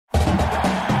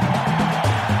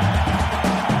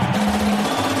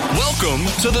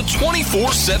Welcome to the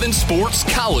 24/7 Sports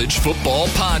College Football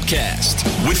Podcast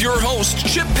with your hosts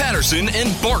Chip Patterson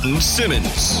and Barton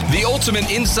Simmons. The ultimate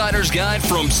insider's guide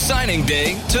from signing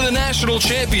day to the national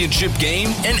championship game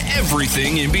and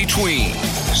everything in between.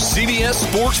 CBS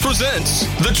Sports presents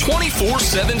the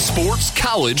 24/7 Sports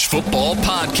College Football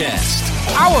Podcast.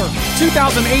 Our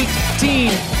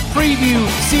 2018 preview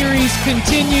series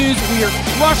continues. We are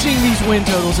crushing these win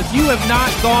totals. If you have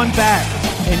not gone back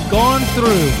and gone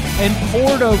through and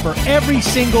poured over every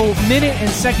single minute and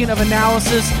second of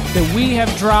analysis that we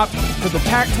have dropped for the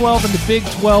Pac-12 and the Big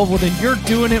 12, well, then you're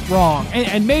doing it wrong.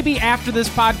 And maybe after this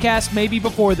podcast, maybe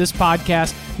before this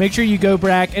podcast, make sure you go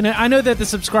back. And I know that the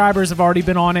subscribers have already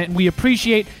been on it, and we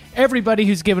appreciate everybody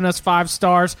who's given us 5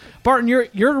 stars. Barton,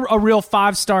 you're a real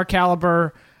 5-star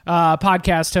caliber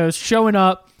podcast host, showing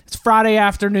up. It's Friday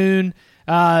afternoon.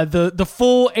 The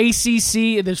full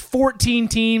ACC, there's 14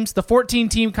 teams, the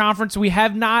 14-team conference. We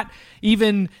have not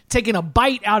even taken a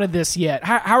bite out of this yet.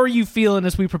 How are you feeling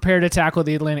as we prepare to tackle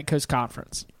the Atlantic Coast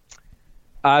Conference?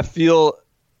 I feel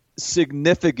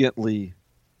significantly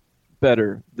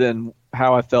better than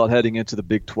how I felt heading into the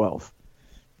Big 12.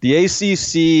 The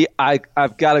ACC,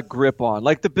 I've got a grip on.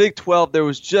 Like the Big 12, there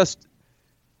was just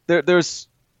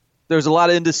there's a lot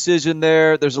of indecision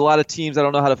there. There's a lot of teams I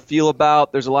don't know how to feel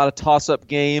about. There's a lot of toss-up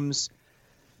games.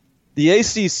 The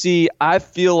ACC, I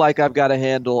feel like I've got a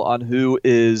handle on who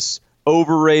is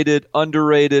overrated,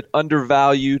 underrated,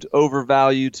 undervalued,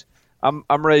 overvalued. I'm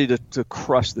ready to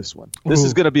crush this one. This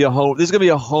is going to be a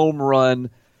home run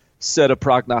set of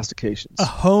prognostications. A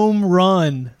home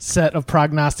run set of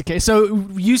prognostications. So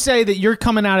you say that you're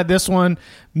coming out of this one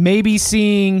maybe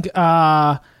seeing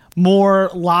more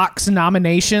locks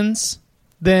nominations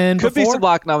than could before? Be some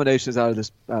lock nominations out of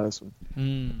this one.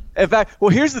 In fact, well,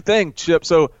 here's the thing, Chip.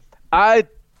 So I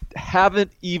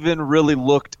haven't even really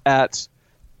looked at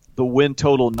the win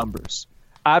total numbers.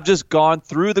 I've just gone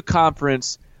through the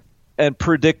conference and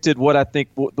predicted where I think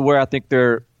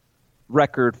their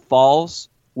record falls,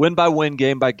 win by win,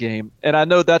 game by game. And I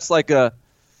know that's like you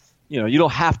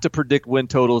don't have to predict win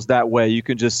totals that way. You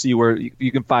can just see where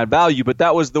you can find value. But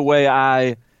that was the way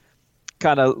I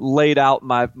kind of laid out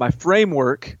my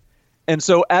framework. And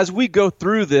so as we go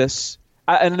through this,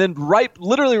 and then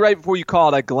literally right before you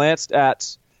called, I glanced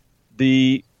at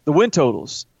the win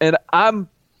totals, and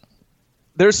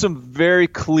there's some very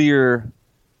clear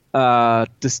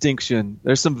distinction.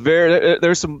 There's some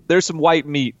white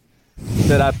meat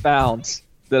that I found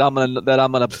that I'm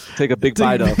gonna take a big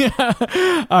bite of.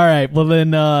 All right, well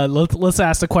then let's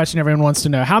ask the question everyone wants to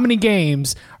know: how many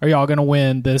games are y'all gonna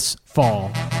win this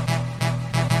fall?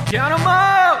 Count 'em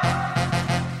up!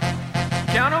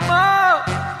 Count 'em up!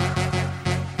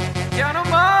 Count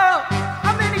 'em up!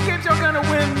 How many games y'all gonna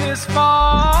win this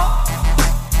fall?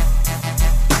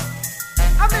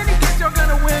 How many games y'all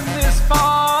gonna win this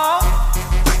fall?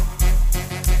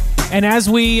 And as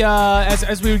we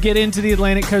as we get into the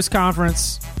Atlantic Coast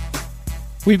Conference,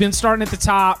 we've been starting at the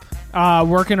top,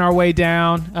 working our way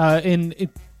down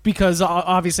because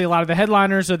obviously a lot of the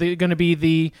headliners are going to be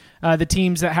the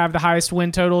teams that have the highest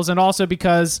win totals, and also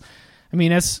because, I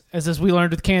mean, as we learned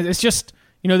with Kansas, it's just,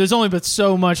 there's only but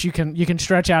so much you can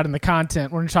stretch out in the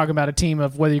content when you're talking about a team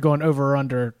of whether you're going over or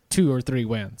under 2 or 3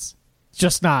 wins. It's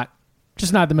just not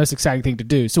the most exciting thing to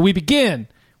do. So we begin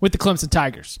with the Clemson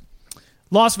Tigers.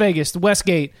 Las Vegas, the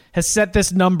Westgate, has set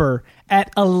this number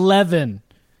at 11.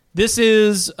 This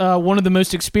is one of the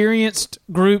most experienced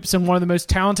groups and one of the most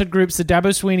talented groups that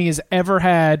Dabo Swinney has ever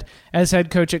had as head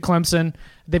coach at Clemson.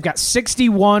 They've got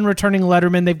 61 returning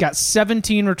lettermen. They've got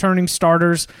 17 returning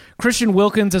starters. Christian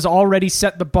Wilkins has already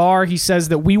set the bar. He says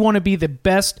that we want to be the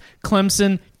best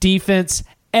Clemson defense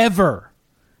ever.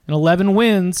 And 11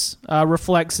 wins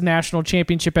reflects national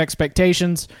championship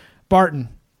expectations. Barton,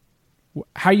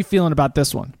 how are you feeling about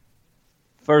this one?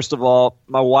 First of all,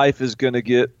 my wife is going to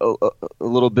get a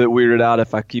little bit weirded out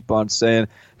if I keep on saying,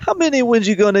 how many wins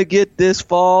you going to get this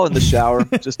fall in the shower?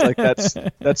 Just like that's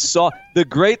the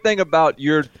great thing about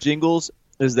your jingles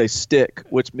is they stick,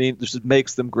 which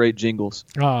makes them great jingles.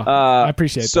 I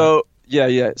appreciate that. So,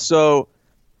 yeah. So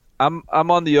I'm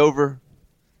on the over.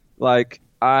 Like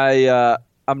I'm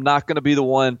not going to be the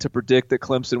one to predict that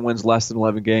Clemson wins less than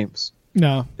 11 games.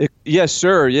 No.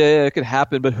 Sure. Yeah, it could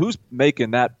happen, but who's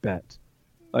making that bet?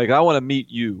 Like, I want to meet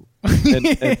you, and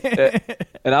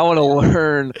I want to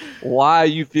learn why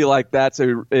you feel like that's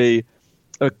a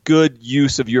good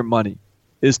use of your money,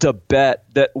 is to bet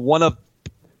that one of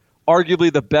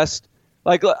arguably the best,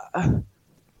 like,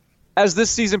 as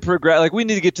this season progresses, like we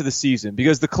need to get to the season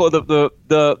because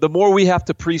the more we have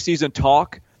to preseason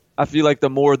talk, I feel like the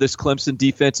more this Clemson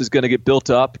defense is going to get built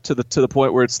up to the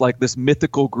point where it's like this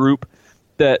mythical group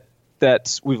that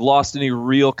we've lost any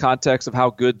real context of how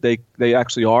good they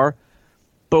actually are.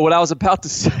 But what I was about to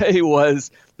say was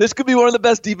this could be one of the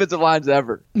best defensive lines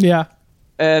ever. Yeah.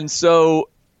 And so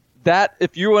that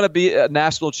if you want to be a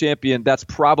national champion, that's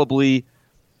probably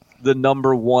the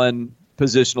number one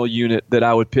positional unit that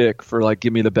I would pick for like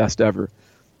give me the best ever.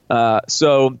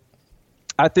 So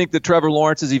I think that Trevor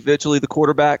Lawrence is eventually the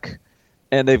quarterback,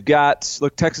 and they've got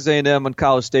Texas A&M and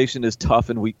College Station is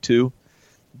tough in week 2,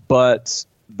 but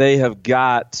they have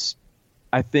got,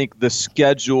 I think, the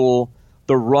schedule,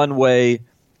 the runway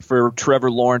for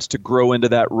Trevor Lawrence to grow into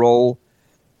that role,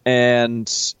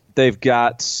 and they've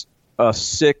got a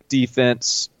sick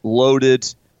defense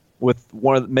loaded with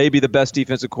one of maybe the best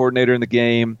defensive coordinator in the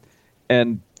game,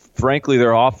 and frankly,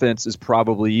 their offense is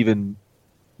probably even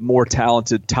more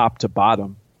talented top to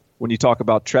bottom. When you talk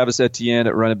about Travis Etienne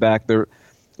at running back, a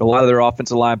lot of their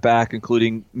offensive line back,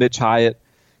 including Mitch Hyatt,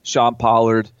 Sean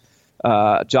Pollard,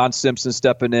 John Simpson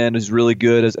stepping in is really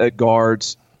good at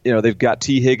guards. They've got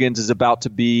T. Higgins is about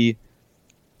to be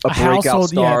a breakout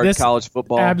star in college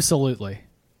football. Absolutely.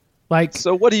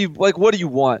 So what do you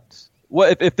want?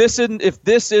 What if this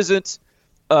isn't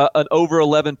an over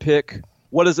 11 pick?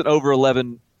 What does an over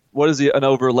 11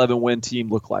 win team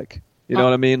look like? You know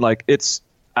what I mean? Like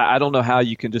I don't know how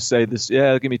you can just say this.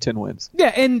 Yeah, give me 10 wins.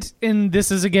 Yeah, and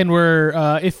this is again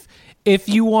where if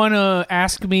you want to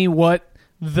ask me what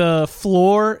the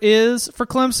floor is for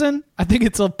Clemson, I think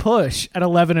it's a push at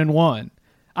 11-1.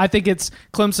 I think it's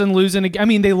Clemson losing. I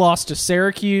mean, they lost to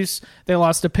Syracuse. They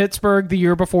lost to Pittsburgh the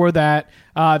year before that.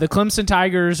 The Clemson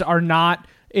Tigers are not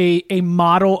a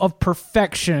model of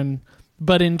perfection,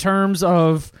 but in terms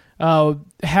of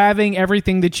having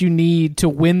everything that you need to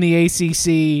win the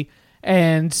ACC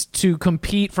and to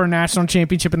compete for a national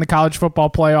championship in the college football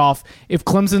playoff, if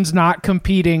Clemson's not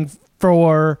competing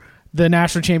for the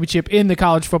national championship in the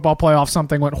college football playoff,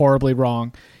 something went horribly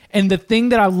wrong. And the thing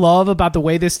that I love about the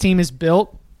way this team is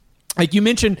built, like you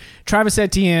mentioned, Travis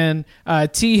Etienne,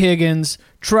 T. Higgins,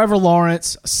 Trevor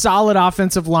Lawrence, solid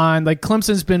offensive line. Like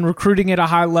Clemson's been recruiting at a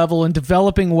high level and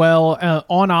developing well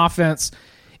on offense.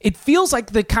 It feels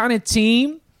like the kind of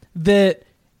team that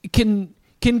can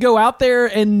go out there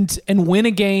and win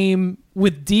a game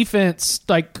with defense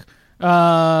like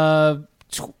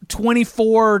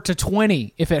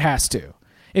 24-20 if it has to.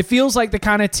 It feels like the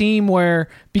kind of team where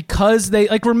because they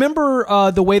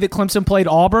remember the way that Clemson played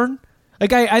Auburn.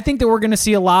 Like I think that we're going to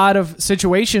see a lot of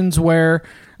situations where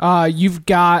you've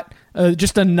got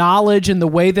just a knowledge in the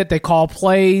way that they call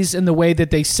plays and the way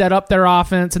that they set up their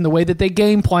offense and the way that they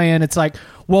game plan. It's like,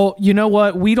 well, you know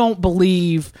what? We don't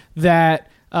believe that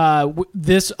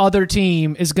this other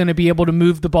team is going to be able to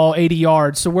move the ball 80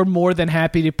 yards. So we're more than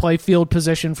happy to play field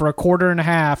position for a quarter and a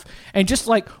half. And just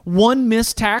like one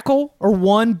missed tackle or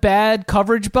one bad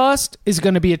coverage bust is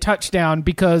going to be a touchdown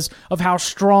because of how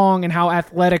strong and how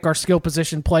athletic our skill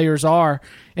position players are.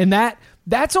 And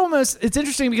that's almost, it's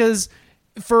interesting because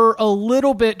for a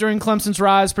little bit during Clemson's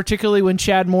rise, particularly when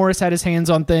Chad Morris had his hands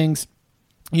on things,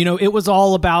 it was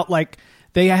all about like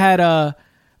they had a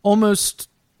almost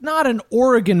not an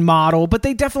Oregon model, but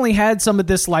they definitely had some of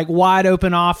this like wide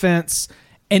open offense.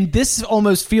 And this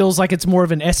almost feels like it's more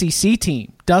of an SEC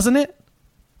team, doesn't it?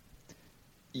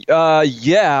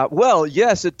 Yeah. Well,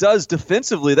 yes, it does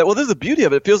defensively. This is the beauty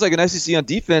of it. It feels like an SEC on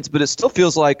defense, but it still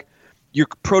feels like your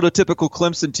prototypical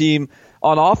Clemson team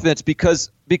on offense because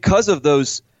of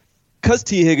those. Because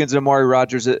T. Higgins and Amari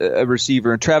Rodgers, a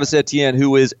receiver, and Travis Etienne,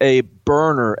 who is a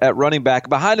burner at running back.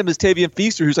 Behind him is Tavian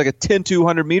Feaster, who's like a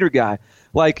 200-meter guy.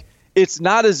 Like, it's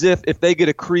not as if they get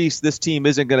a crease, this team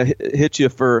isn't going to hit you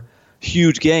for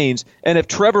huge gains. And if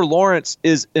Trevor Lawrence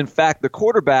is, in fact, the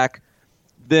quarterback,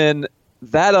 then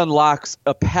that unlocks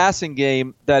a passing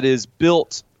game that is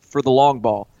built for the long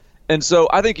ball. And so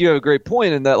I think you have a great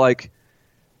point in that, like,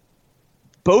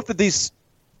 both of these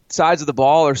sides of the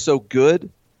ball are so good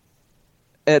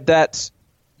that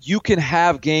you can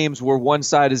have games where one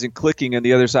side isn't clicking and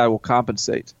the other side will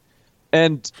compensate.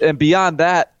 And beyond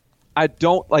that, I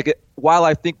don't like it. While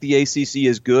I think the ACC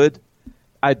is good,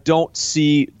 I don't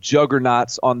see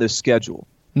juggernauts on this schedule.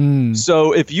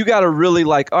 So if you got to really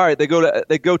all right, they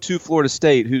go to Florida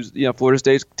State, who's Florida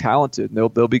State's talented,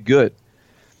 and they'll be good.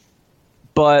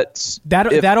 But that'll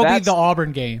be the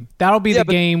Auburn game. That'll be the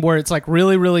game where it's like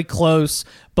really, really close,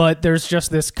 but there's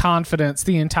just this confidence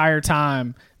the entire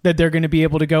time that they're going to be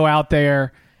able to go out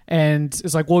there and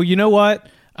it's like, well, you know what?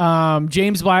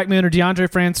 James Blackman or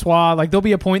DeAndre Francois, like there'll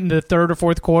be a point in the third or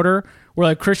fourth quarter where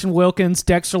like Christian Wilkins,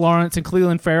 Dexter Lawrence, and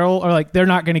Cleveland Farrell are like they're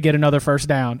not going to get another first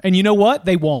down, and you know what?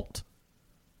 They won't.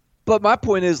 But my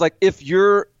point is, like, if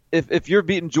you're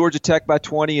beating Georgia Tech by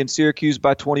 20 and Syracuse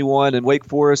by 21 and Wake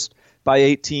Forest by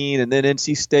 18 and then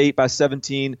NC State by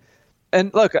 17,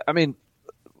 and look, I mean,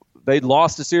 they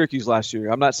lost to Syracuse last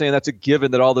year. I'm not saying that's a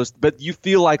given that all those, but you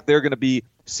feel like they're going to be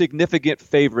significant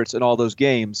favorites in all those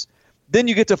games. Then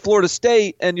you get to Florida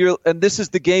State, and this is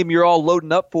the game you're all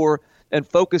loading up for and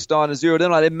focused on and zeroed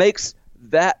in on. It makes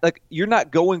that, like, you're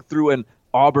not going through an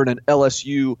Auburn and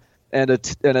LSU and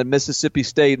a Mississippi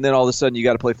State, and then all of a sudden you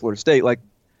got to play Florida State. Like,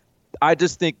 I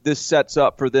just think this sets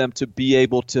up for them to be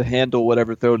able to handle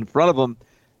whatever thrown in front of them.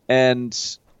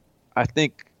 And I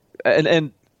think,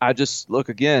 and I just look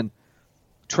again,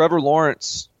 Trevor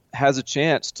Lawrence has a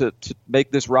chance to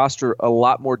make this roster a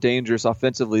lot more dangerous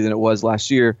offensively than it was last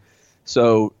year.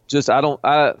 So just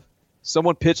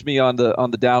someone pitch me on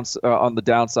the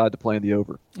downside to playing the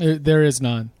over. There is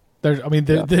none.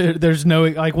 There's no,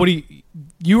 like, what do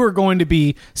you are going to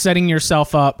be setting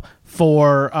yourself up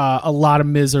for a lot of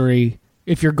misery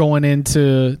if you're going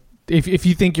into, if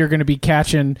you think you're going to be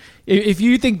catching, if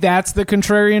you think that's the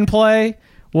contrarian play,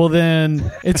 well,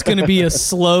 then it's going to be a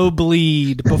slow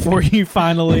bleed before you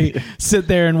finally sit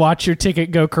there and watch your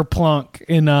ticket go kerplunk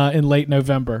in late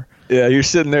November. Yeah, you're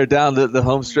sitting there down the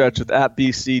home stretch with at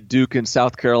BC, Duke, and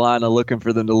South Carolina, looking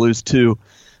for them to lose 2.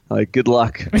 Like, good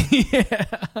luck. Yeah.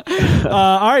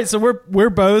 All right, so we're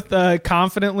both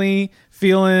confidently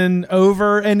feeling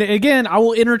over, and again, I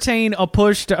will entertain a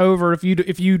push to over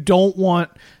if you don't want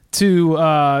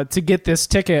to get this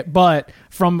ticket, but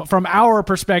from our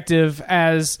perspective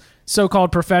as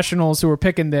so-called professionals who are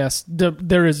picking this,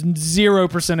 there is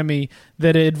 0% of me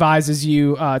that advises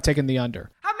you taking the under.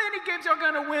 How many games y'all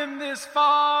gonna win this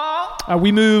fall?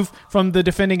 We move from the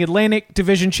defending Atlantic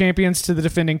Division champions to the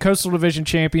defending Coastal Division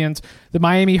champions, the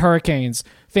Miami Hurricanes.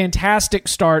 Fantastic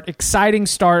start, exciting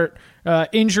start.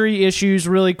 Injury issues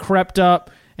really crept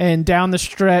up, and down the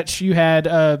stretch you had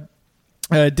a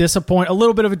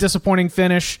little bit of a disappointing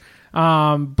finish.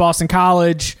 Boston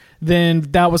College. Then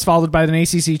that was followed by an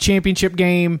ACC championship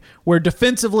game where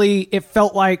defensively it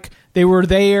felt like they were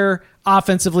there.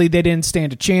 Offensively, they didn't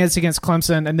stand a chance against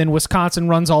Clemson. And then Wisconsin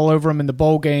runs all over them in the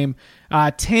bowl game.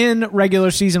 10 regular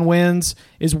season wins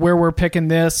is where we're picking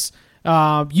this.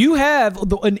 You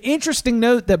have an interesting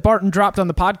note that Barton dropped on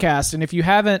the podcast. And if you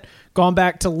haven't gone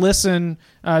back to listen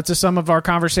to some of our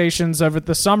conversations over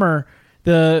the summer,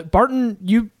 Barton,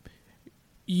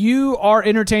 you are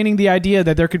entertaining the idea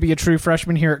that there could be a true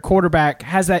freshman here at quarterback.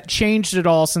 Has that changed at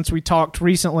all since we talked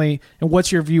recently? And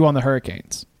what's your view on the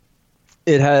Hurricanes?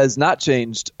 It has not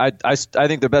changed. I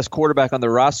think the best quarterback on the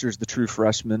roster is the true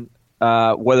freshman.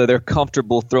 Whether they're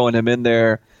comfortable throwing him in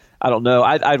there, I don't know.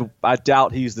 I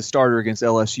doubt he's the starter against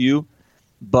LSU.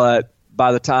 But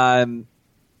by the time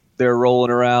they're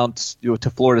rolling around to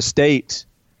Florida State,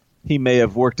 he may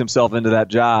have worked himself into that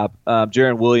job.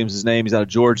 Jaron Williams, his name, he's out of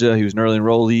Georgia. He was an early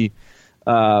enrollee.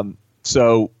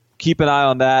 So keep an eye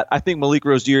on that. I think Malik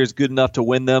Rozier is good enough to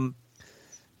win them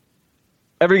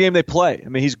every game they play. I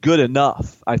mean, he's good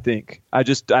enough, I think. I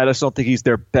just don't think he's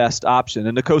their best option.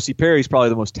 And N'Kosi Perry's probably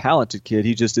the most talented kid.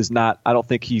 He just is not. I don't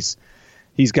think he's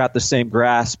got the same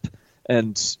grasp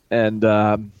and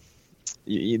not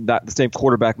the same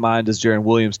quarterback mind as Jaron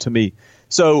Williams to me.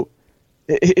 So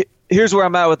here's where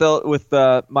I'm at with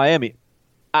Miami.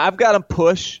 I've got them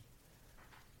push,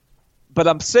 but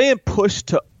I'm saying push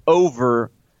to over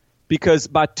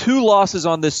because my 2 losses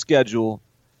on this schedule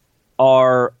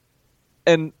are,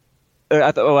 and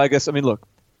look,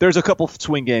 there's a couple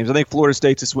swing games. I think Florida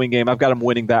State's a swing game. I've got them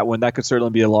winning that one. That could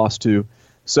certainly be a loss too.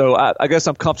 So I guess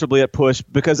I'm comfortably at push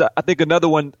because I think another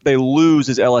one they lose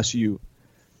is LSU.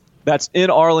 That's in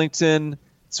Arlington,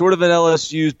 sort of in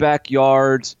LSU's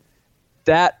backyard.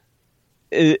 I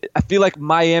feel like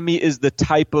Miami is the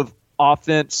type of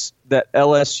offense that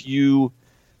LSU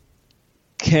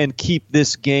can keep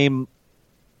this game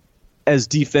as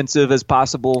defensive as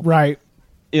possible. Right.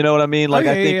 You know what I mean? Like,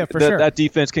 I think that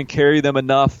defense can carry them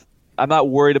enough. I'm not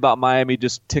worried about Miami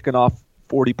just ticking off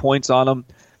 40 points on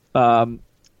them.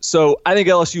 So I think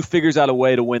LSU figures out a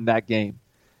way to win that game.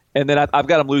 And then I've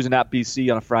got them losing at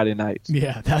BC on a Friday night.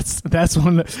 Yeah, that's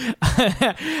one.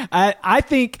 I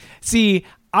think, see,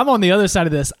 I'm on the other side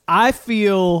of this. I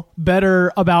feel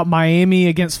better about Miami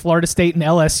against Florida State and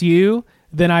LSU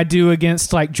than I do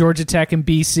against like Georgia Tech and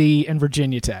BC and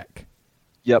Virginia Tech.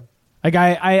 Yep. Like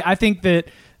I think that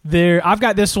I've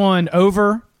got this one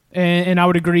over, and I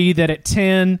would agree that at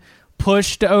 10,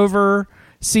 push to over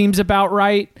seems about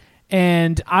right.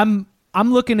 And I'm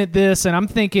looking at this and I'm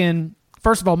thinking,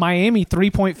 first of all, Miami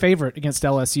 3-point favorite against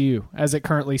LSU as it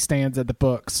currently stands at the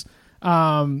books.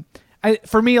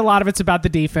 for me, a lot of it's about the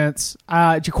defense.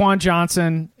 Jaquan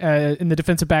Johnson in the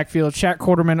defensive backfield, Shaq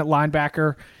Quarterman at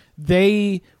linebacker.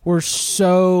 They were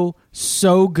so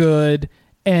good,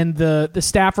 and the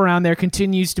staff around there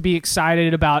continues to be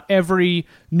excited about every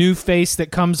new face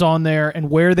that comes on there and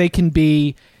where they can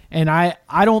be. And I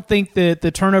don't think that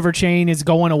the turnover chain is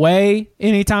going away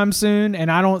anytime soon,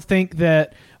 and I don't think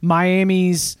that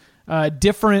Miami's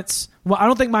difference – well, I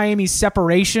don't think Miami's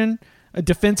separation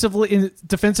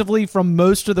defensively from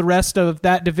most of the rest of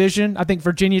that division. I think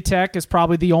Virginia Tech is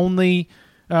probably the only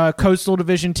Coastal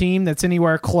Division team that's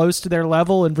anywhere close to their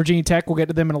level, and Virginia Tech, we'll get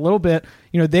to them in a little bit.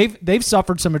 They've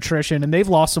suffered some attrition, and they've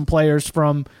lost some players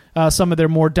from some of their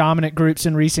more dominant groups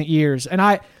in recent years. And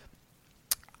I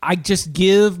just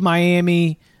give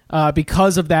Miami,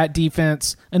 because of that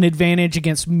defense, an advantage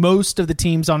against most of the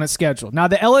teams on its schedule. Now,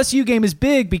 the LSU game is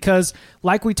big because,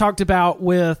 like we talked about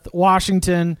with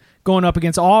Washington going up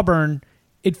against Auburn,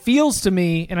 it feels to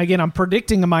me, and again, I'm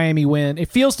predicting a Miami win, it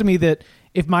feels to me that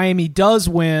if Miami does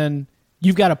win,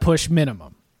 you've got to push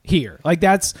minimum here. I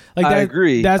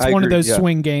agree. That's one of those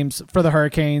swing games for the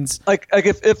Hurricanes. Like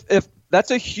if that's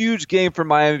a huge game for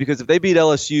Miami, because if they beat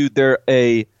LSU, they're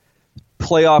a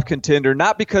playoff contender,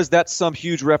 not because that's some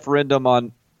huge referendum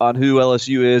on who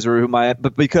LSU is or who Miami,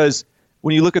 but because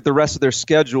when you look at the rest of their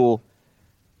schedule,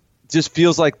 it just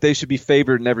feels like they should be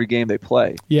favored in every game they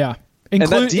play. Yeah.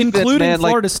 Including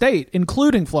Florida State.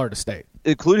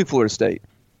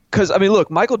 Because,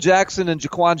 look, Michael Jackson and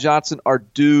Jaquan Johnson are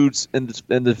dudes in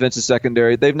the defensive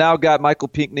secondary. They've now got Michael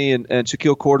Pinckney and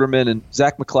Shaquille Quarterman and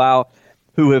Zach McCloud,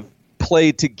 who have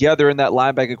played together in that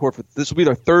linebacking core. This will be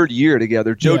their third year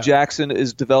together. Joe Jackson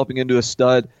is developing into a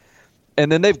stud. And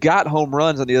then they've got home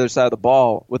runs on the other side of the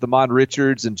ball with Amon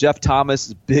Richards and Jeff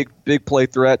Thomas, big play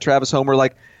threat, Travis Homer.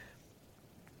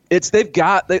 They've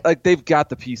got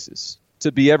the pieces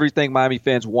to be everything Miami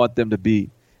fans want them to be.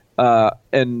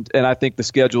 And I think the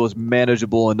schedule is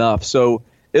manageable enough. So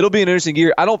it'll be an interesting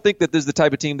year. I don't think that this is the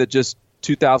type of team that just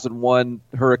 2001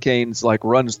 Hurricanes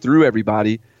runs through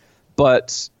everybody.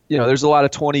 But, there's a lot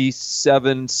of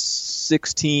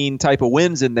 27-16 type of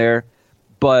wins in there.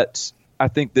 But I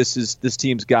think this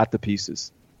team's got the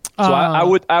pieces. So I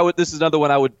would this is another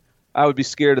one I would be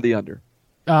scared of the under.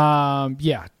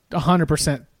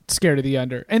 100% scared of the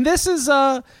under. And this is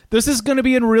going to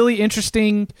be a really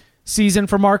interesting season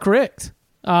for Mark Richt,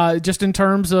 just in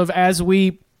terms of as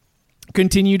we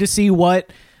continue to see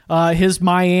what his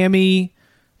Miami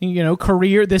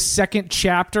career, this second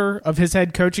chapter of his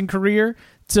head coaching career,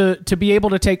 to be able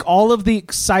to take all of the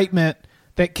excitement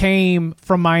that came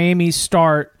from Miami's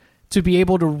start, to be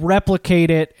able to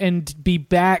replicate it and be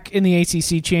back in the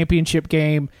ACC championship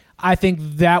game. I think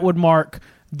that would mark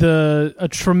a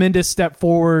tremendous step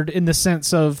forward in the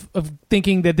sense of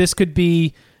thinking that this could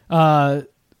be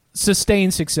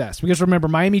sustained success. Because remember,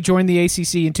 Miami joined the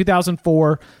ACC in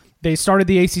 2004. They started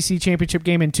the ACC championship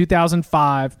game in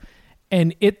 2005,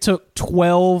 and it took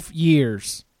 12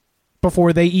 years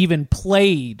before they even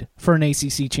played for an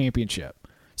ACC championship.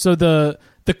 So the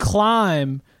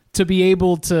climb to be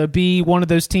able to be one of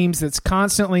those teams that's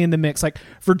constantly in the mix. Like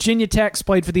Virginia Tech's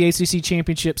played for the ACC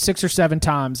championship 6 or 7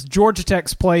 times. Georgia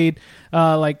Tech's played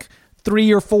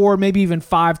 3 or 4, maybe even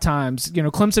 5 times.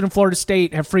 Clemson and Florida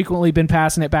State have frequently been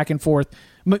passing it back and forth.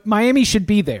 Miami should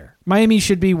be there. Miami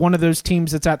should be one of those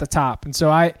teams that's at the top. And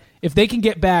so if they can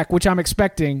get back, which I'm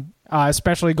expecting,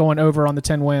 especially going over on the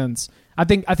 10 wins, I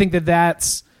think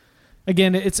that's,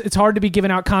 again, it's hard to be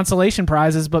giving out consolation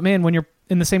prizes, but man, when you're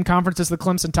in the same conference as the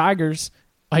Clemson Tigers,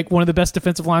 one of the best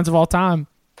defensive lines of all time,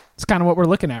 it's kind of what we're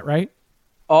looking at, right?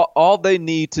 All they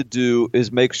need to do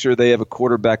is make sure they have a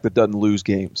quarterback that doesn't lose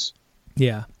games.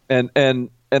 Yeah. And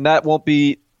that won't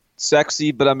be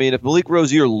sexy, but if Malik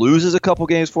Rozier loses a couple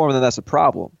games for him, then that's a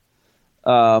problem.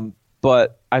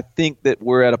 But I think that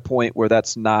we're at a point where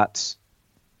that's not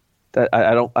that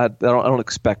I don't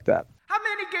expect that. How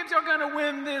many games are going to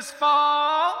win this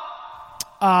fall?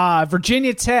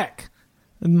 Virginia Tech,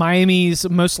 Miami's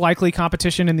most likely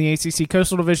competition in the ACC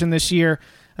Coastal Division this year,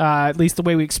 at least the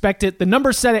way we expect it. The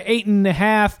number's set at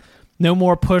 8.5. No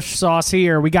more push sauce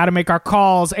here. We got to make our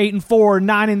calls.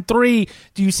 8-4, 9-3.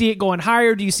 Do you see it going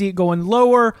higher? Do you see it going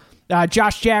lower?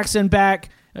 Josh Jackson back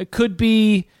could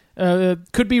be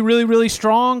really, really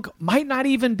strong. Might not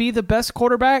even be the best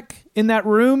quarterback in that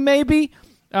room. Maybe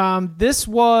this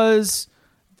was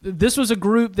a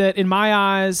group that, in my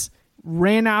eyes,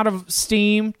 ran out of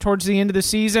steam towards the end of the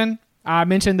season. I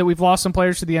mentioned that we've lost some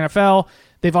players to the NFL.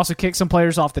 They've also kicked some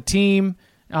players off the team,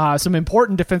 some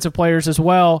important defensive players as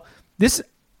well.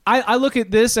 I look at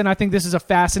this, and I think this is a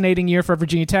fascinating year for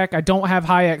Virginia Tech. I don't have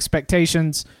high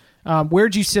expectations.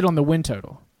 Where'd you sit on the win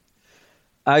total?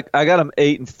 I got them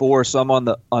 8-4, so I'm on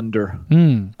the under.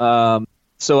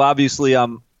 So obviously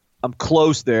I'm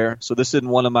close there. So this isn't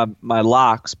one of my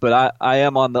locks, but I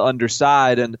am on the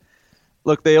underside. And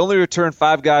look, they only returned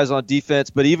 5 guys on defense,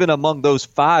 but even among those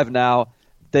 5 now,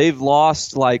 they've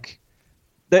lost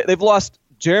they've lost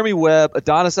Jeremy Webb,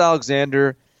 Adonis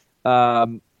Alexander.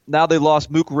 Now they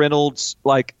lost Mook Reynolds.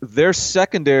 Like, their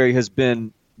secondary has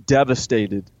been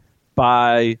devastated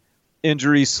by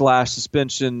injuries /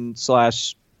 suspension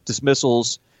 /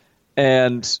 dismissals,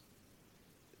 and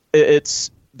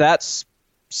that's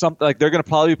something like they're going to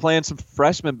probably be playing some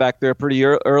freshmen back there pretty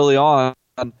early on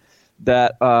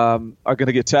that are going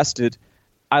to get tested.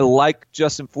 I like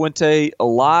Justin Fuente a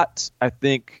lot. I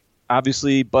think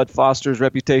obviously Bud Foster's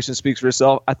reputation speaks for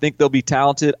itself. I think they'll be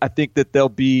talented. I think that they'll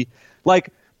be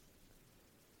like,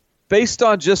 based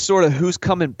on just sort of who's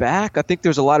coming back, I think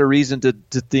there's a lot of reason to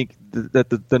think that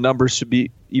the numbers should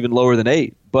be even lower than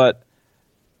 8. But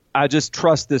I just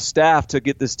trust this staff to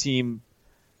get this team,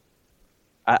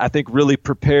 I think, really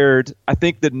prepared. I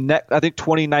think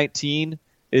 2019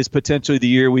 is potentially the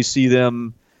year we see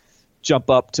them jump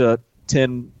up to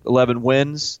 10, 11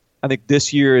 wins. I think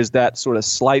this year is that sort of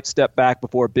slight step back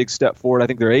before a big step forward. I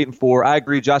think they're 8-4. I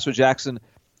agree, Joshua Jackson,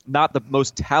 not the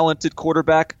most talented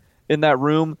quarterback in that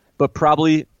room, but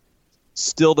probably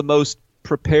still the most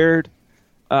prepared.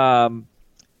 I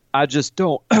just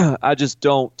don't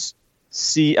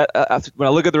see. When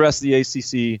I look at the rest of the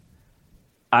ACC,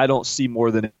 I don't see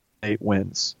more than 8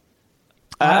 wins.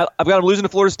 I've got them losing to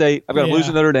Florida State. I've got them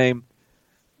losing to Notre Dame.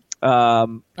 I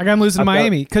got them losing to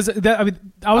Miami because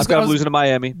I was losing to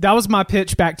Miami. That was my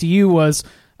pitch back to you. Was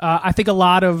I think a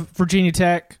lot of Virginia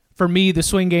Tech, for me, the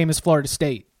swing game is Florida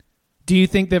State. Do you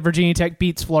think that Virginia Tech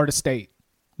beats Florida State?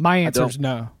 My answer is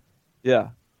no. Yeah,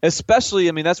 especially,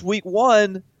 I mean, that's week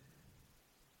 1.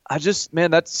 That's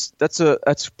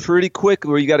pretty quick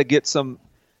where you got to get some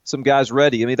guys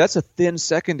ready. I mean, that's a thin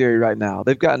secondary right now.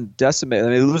 They've gotten decimated. I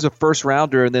mean, they lose a first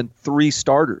rounder and then 3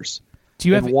 starters. Do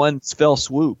you have one fell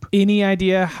swoop? Any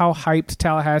idea how hyped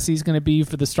Tallahassee is going to be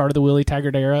for the start of the Willie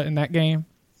Taggart era in that game?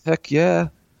 Heck yeah.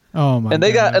 Oh my! And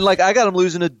I got them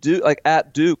losing to Duke,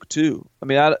 at Duke too. I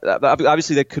mean,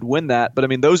 obviously they could win that, but I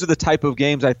mean, those are the type of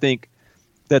games I think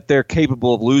that they're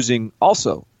capable of losing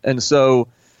also. And so,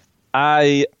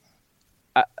 I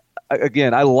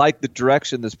like the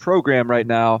direction of this program right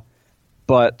now,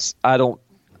 but I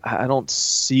don't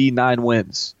see 9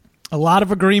 wins. A lot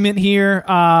of agreement here.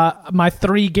 My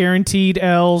 3 guaranteed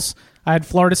L's. I had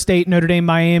Florida State, Notre Dame,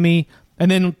 Miami. And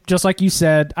then, just like you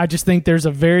said, I just think there's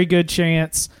a very good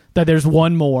chance that there's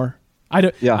one more.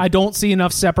 I don't see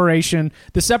enough separation.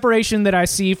 The separation that I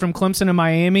see from Clemson and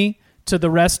Miami to the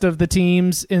rest of the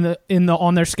teams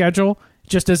on their schedule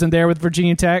just isn't there with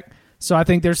Virginia Tech. So I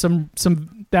think there's some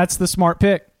that's the smart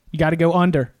pick. You got to go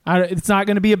under. It's not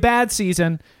going to be a bad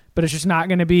season, but it's just not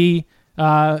going to be.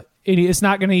 It's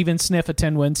not going to even sniff a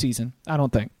 10-win season, I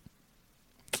don't think.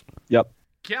 Yep.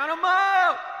 Count them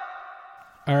out.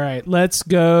 All right, let's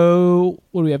go.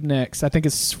 What do we have next? I think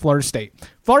it's Florida State.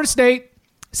 Florida State,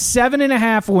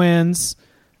 7.5 wins.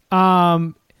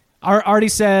 I already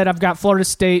said I've got Florida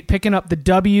State picking up the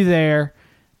W there,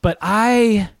 but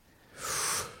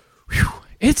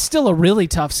it's still a really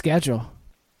tough schedule.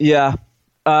 Yeah.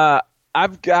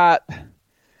 I've got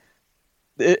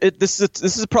this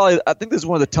is probably, I think this is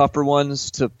one of the tougher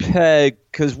ones to peg,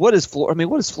 because what is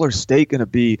Florida State going to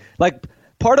be? Like,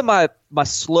 part of my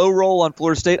slow roll on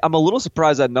Florida State, I'm a little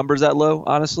surprised that number's that low,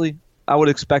 honestly. I would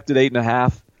expect it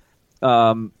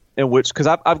 8.5, because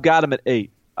I've got them at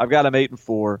 8. I've got them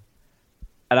 8-4.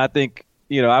 And I think,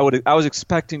 I was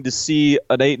expecting to see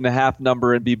an 8.5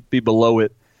 number and be below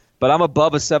it. But I'm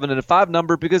above a 7.5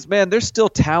 number because, man, they're still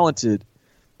talented.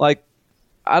 Like,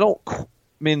 I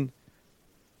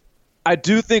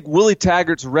do think Willie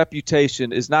Taggart's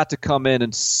reputation is not to come in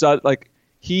and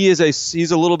he's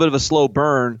a little bit of a slow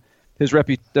burn. His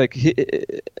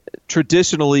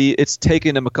traditionally, it's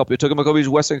taken him a couple. It took him a couple years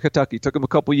at Western Kentucky. It took him a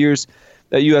couple years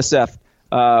at USF.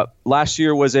 Last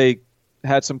year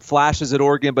had some flashes at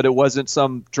Oregon, but it wasn't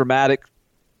some dramatic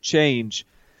change.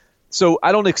 So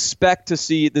I don't expect to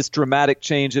see this dramatic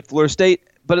change at Florida State.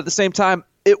 But at the same time,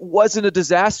 it wasn't a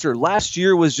disaster. Last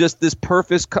year was just this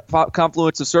perfect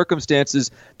confluence of circumstances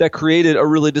that created a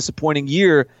really disappointing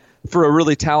year for a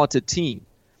really talented team.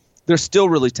 They're still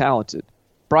really talented.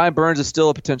 Brian Burns is still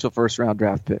a potential first-round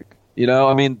draft pick.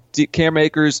 Cam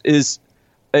Akers is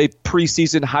a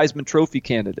preseason Heisman Trophy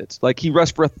candidate. Like, he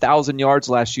rushed for 1,000 yards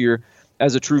last year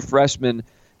as a true freshman,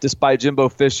 despite Jimbo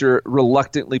Fisher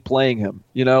reluctantly playing him.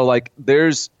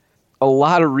 There's a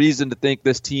lot of reason to think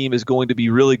this team is going to be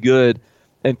really good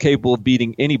and capable of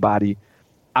beating anybody.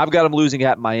 I've got them losing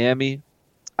at Miami.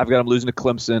 I've got them losing to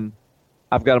Clemson.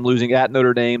 I've got them losing at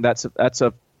Notre Dame. That's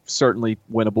a certainly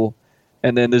winnable.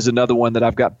 And then there's another one that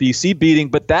I've got BC beating,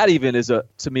 but that even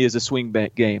to me is a swing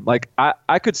bank game. Like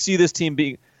I could see this team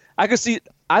being.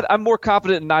 I'm more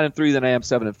confident in 9-3 than I am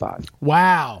 7-5.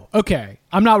 Wow. Okay,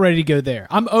 I'm not ready to go there.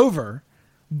 I'm over,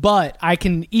 but I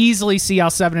can easily see how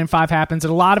 7-5 happens,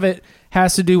 and a lot of it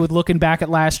has to do with looking back at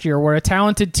last year, where a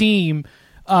talented team,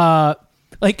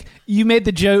 like you made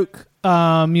the joke,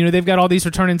 they've got all these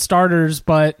returning starters,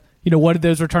 but what did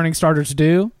those returning starters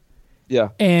do? Yeah.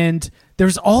 And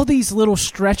there's all these little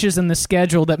stretches in the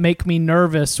schedule that make me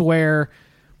nervous, where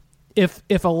if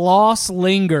a loss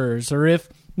lingers, or if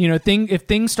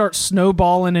things start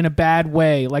snowballing in a bad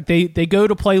way, like they go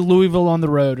to play Louisville on the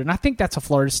road, and I think that's a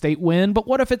Florida State win, but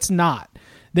what if it's not?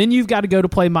 Then you've got to go to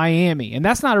play Miami, and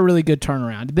that's not a really good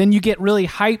turnaround. Then you get really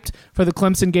hyped for the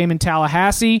Clemson game in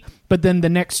Tallahassee, but then the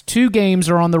next two games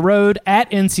are on the road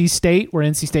at NC State, where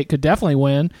NC State could definitely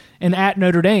win, and at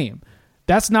Notre Dame.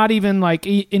 That's not even like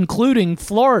including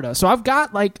Florida. So I've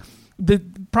got like the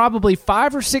probably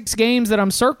 5 or 6 games that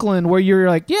I'm circling where you're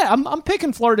like, yeah, I'm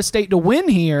picking Florida State to win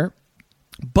here,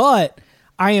 but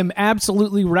I am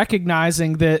absolutely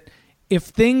recognizing that if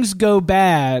things go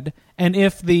bad and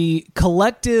if the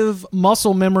collective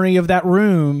muscle memory of that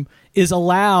room is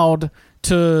allowed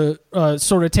to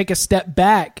sort of take a step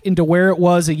back into where it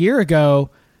was a year ago,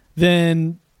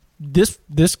 then this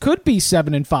could be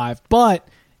 7-5, but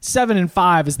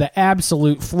 7-5 is the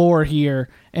absolute floor here.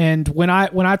 And when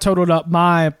I totaled up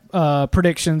my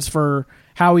predictions for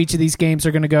how each of these games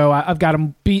are going to go, I've got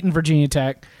them beating Virginia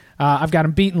Tech, I've got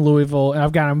them beating Louisville, and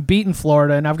I've got them beating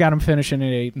Florida, and I've got them finishing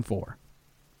at 8-4.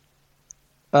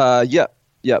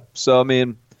 Yep. So I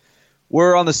mean,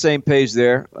 we're on the same page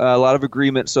there. A lot of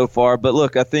agreement so far. But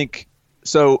look, I think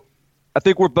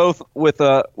we're both with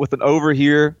an over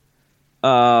here.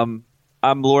 I'm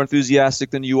more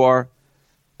enthusiastic than you are.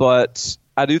 But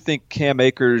I do think Cam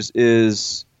Akers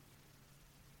he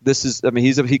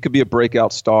could be a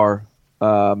breakout star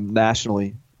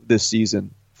nationally this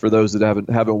season for those that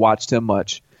haven't watched him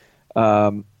much.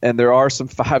 And there are some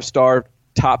 5-star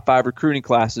top 5 recruiting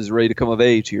classes ready to come of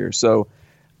age here. So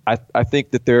I think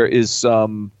that there is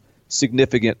some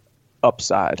significant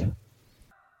upside.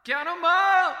 Count 'em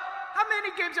up. How many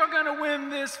games y'all gonna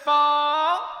win this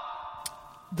fall?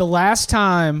 The last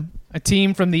time a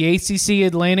team from the ACC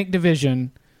Atlantic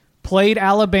Division played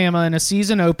Alabama in a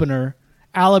season opener,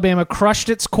 Alabama crushed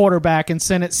its quarterback and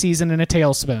sent its season in a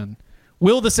tailspin.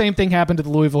 Will the same thing happen to the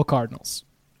Louisville Cardinals?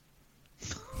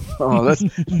 Oh,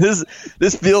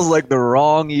 this feels like the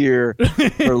wrong year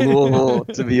for Louisville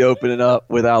to be opening up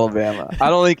with Alabama. I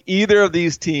don't think either of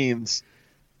these teams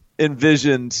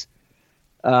envisioned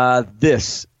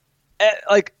this.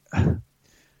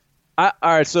 All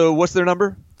right, so what's their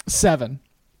number? 7.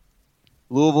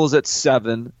 Louisville's at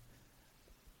 7.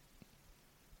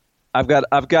 I've got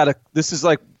this is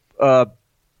like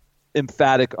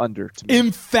emphatic under to me.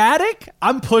 Emphatic?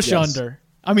 I'm push Yes. under.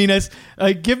 I mean, as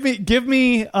give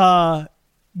me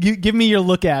your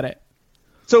look at it.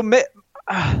 So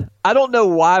I don't know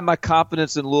why my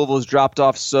confidence in Louisville has dropped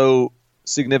off so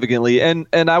significantly, and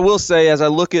I will say, as I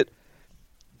look at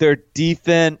their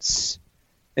defense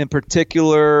in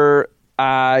particular,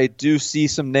 I do see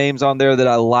some names on there that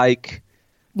I like.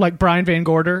 Like Brian Van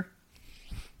Gorder?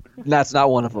 That's not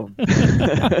one of them. But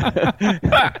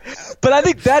I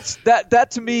think that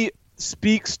to me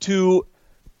speaks to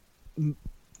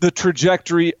the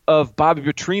trajectory of Bobby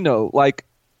Petrino. Like,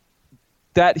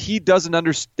 that he doesn't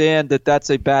understand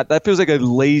that feels like a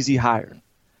lazy hire.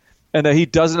 And that he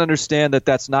doesn't understand that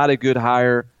that's not a good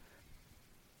hire,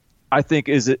 I think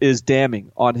is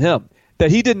damning on him.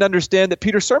 That he didn't understand that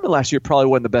Peter Sirmon last year probably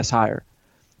wasn't the best hire.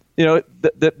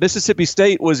 That Mississippi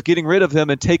State was getting rid of him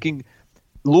and taking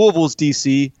Louisville's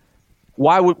DC.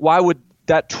 Why would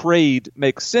that trade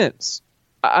make sense?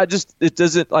 I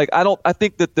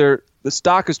think that the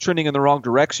stock is trending in the wrong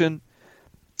direction.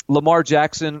 Lamar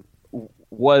Jackson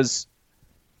was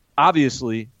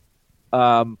obviously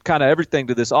kind of everything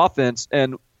to this offense,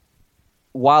 and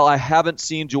while I haven't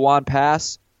seen Juwan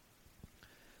pass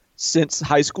since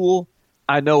high school,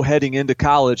 I know heading into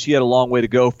college he had a long way to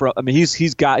go.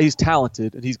 He's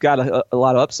talented and he's got a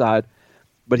lot of upside,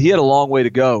 but he had a long way to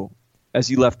go as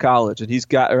he left college and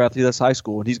after he left high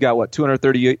school, and he's got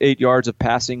 238 yards of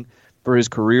passing for his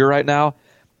career right now.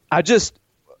 This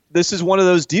is one of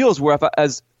those deals where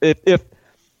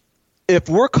if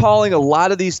we're calling a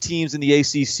lot of these teams in the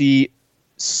ACC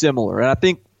similar, and I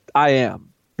think I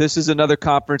am, this is another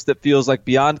conference that feels like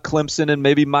beyond Clemson and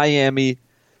maybe Miami,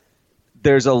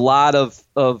 there's a lot of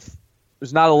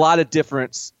There's not a lot of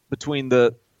difference between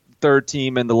the third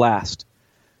team and the last.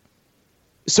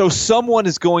 So someone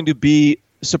is going to be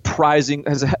surprising,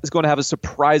 is going to have a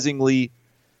surprisingly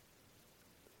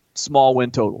small win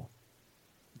total.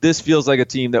 This feels like a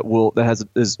team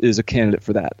is a candidate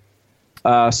for that.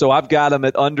 So I've got them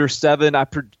at under 7. I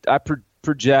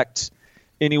project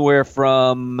anywhere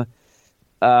from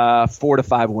 4 to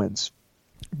 5 wins.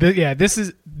 This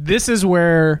is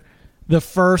where the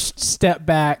first step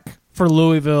back for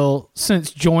Louisville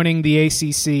since joining the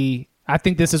ACC. I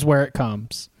think this is where it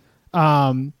comes,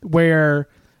 where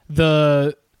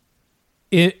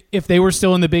if they were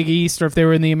still in the Big East or if they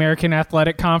were in the American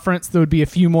Athletic Conference, there would be a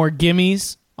few more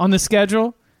gimmies on the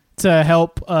schedule to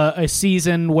help a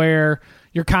season where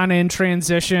you're kind of in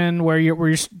transition, where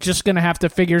you're just going to have to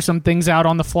figure some things out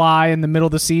on the fly in the middle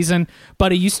of the season.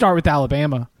 But you start with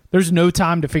Alabama. There's no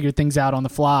time to figure things out on the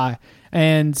fly.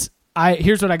 And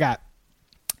here's what I got.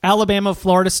 Alabama,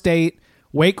 Florida State,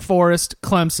 Wake Forest,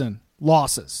 Clemson,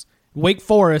 losses. Wake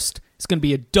Forest is going to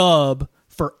be a dub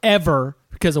forever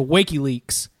because of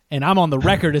WikiLeaks, and I'm on the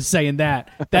record as saying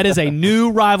that. That is a new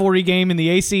rivalry game in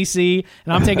the ACC,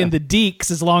 and I'm taking the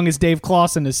Deeks as long as Dave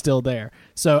Clawson is still there.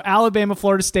 So Alabama,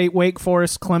 Florida State, Wake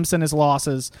Forest, Clemson as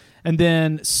losses, and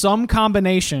then some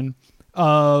combination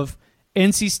of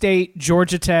NC State,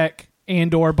 Georgia Tech,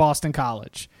 and/or Boston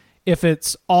College. If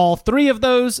it's all 3 of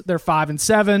those, they're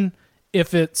 5-7.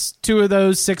 If it's 2 of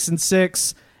those,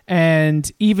 6-6.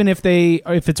 And even if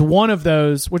it's one of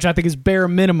those, which I think is bare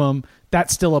minimum,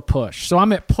 that's still a push. So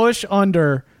I'm at push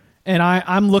under, and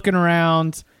I'm looking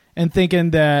around and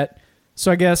thinking that.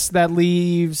 So I guess that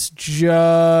leaves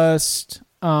just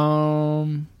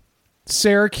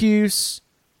Syracuse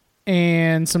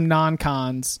and some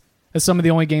non-cons as some of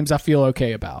the only games I feel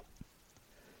okay about.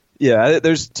 Yeah,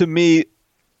 there's, to me,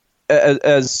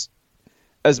 as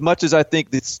much as I think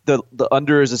the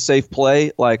under is a safe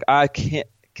play, like I can't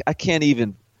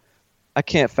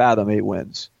fathom 8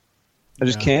 wins. I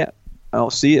just can't. I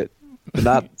don't see it.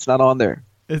 It's not on there.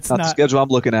 It's not the schedule I'm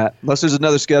looking at. Unless there's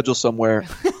another schedule somewhere.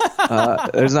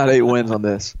 There's not 8 wins on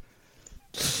this.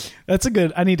 That's a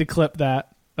good. I need to clip that.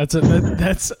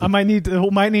 I might need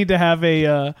to have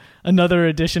another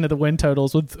edition of the win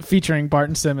totals featuring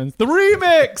Barton Simmons, the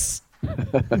remix.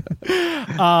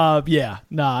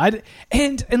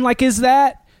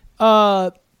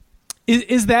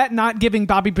 Is that not giving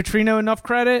Bobby Petrino enough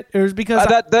credit, or is because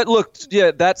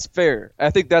that's fair. I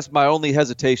think that's my only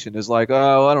hesitation is like,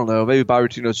 I don't know, maybe Bobby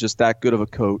Petrino's just that good of a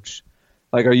coach.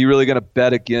 Like, are you really going to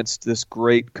bet against this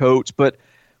great coach? But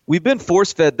we've been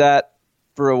force fed that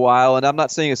for a while, and I'm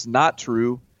not saying it's not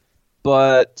true,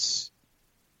 but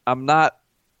I'm not,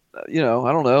 I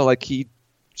don't know, like he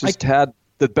just had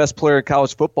the best player in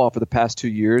college football for the past 2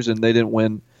 years, and they didn't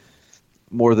win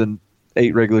more than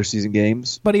 8 regular season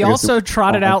games. But he also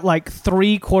trotted out like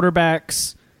 3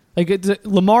 quarterbacks. Like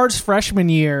Lamar's freshman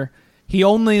year, he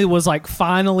only was like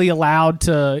finally allowed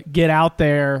to get out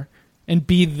there and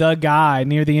be the guy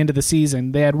near the end of the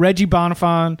season. They had Reggie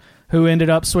Bonifant, who ended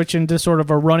up switching to sort of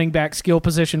a running back skill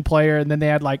position player, and then they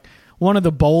had like one of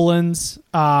the Bolins,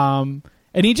 and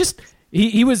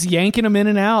he was yanking them in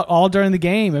and out all during the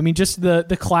game. I mean, just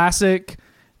the classic,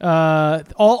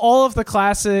 all of the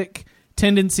classic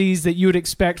tendencies that you would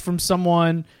expect from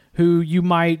someone who you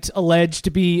might allege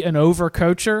to be an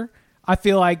overcoacher. I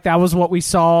feel like that was what we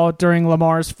saw during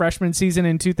Lamar's freshman season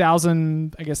in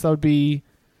 2000. I guess that would be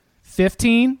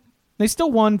 15. They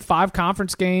still won 5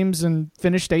 conference games and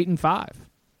finished 8-5.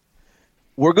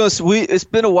 It's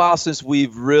been a while since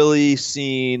we've really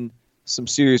seen some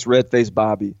serious red-faced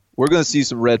Bobby. We're going to see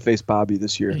some red-faced Bobby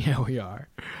this year. Yeah, we are.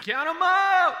 Count 'em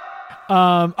out!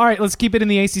 All right, let's keep it in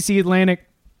the ACC Atlantic.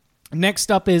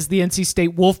 Next up is the NC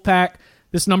State Wolfpack.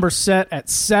 This number's set at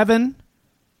 7.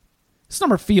 This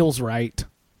number feels right.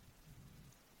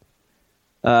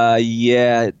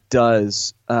 Yeah, it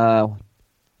does.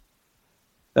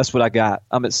 That's what I got.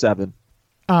 I'm at 7.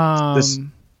 This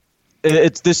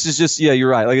is just, yeah, you're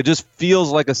right. Like, it just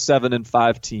feels like a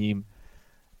 7-5 team.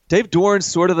 Dave Doran's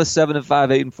sort of a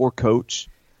 7-5, 8-4 coach.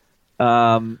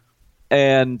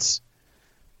 And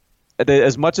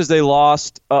as much as they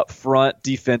lost up front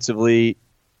defensively,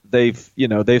 they've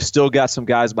still got some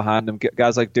guys behind them.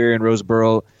 Guys like Darian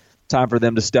Roseborough, time for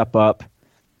them to step up.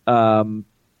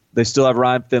 They still have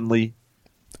Ryan Finley.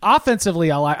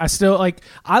 Offensively,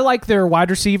 I like their wide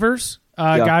receivers.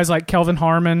 Guys like Kelvin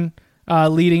Harmon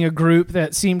leading a group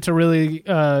that seemed to really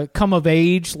come of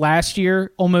age last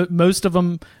year. Almost most of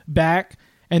them back,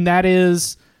 and that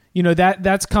is,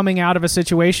 that's coming out of a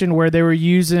situation where they were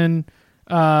using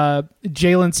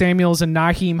Jalen Samuels and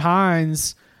Nyheim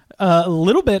Hines a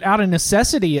little bit out of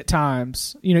necessity at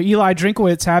times. Eli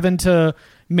Drinkwitz having to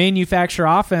manufacture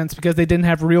offense because they didn't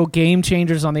have real game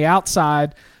changers on the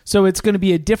outside. So it's going to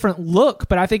be a different look,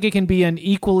 but I think it can be an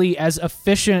equally as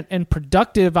efficient and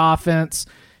productive offense.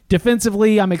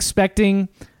 Defensively, I'm expecting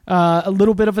a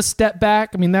little bit of a step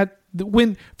back. I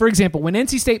mean, for example, when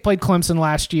NC State played Clemson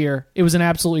last year, it was an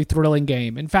absolutely thrilling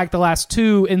game. In fact, the last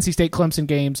 2 NC State-Clemson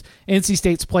games, NC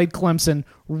State's played Clemson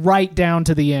right down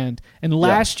to the end. And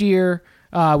last year,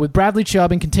 with Bradley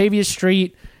Chubb and Contavious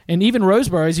Street, and even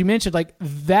Roseboro, as you mentioned, like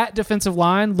that defensive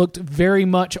line looked very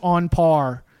much on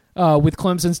par with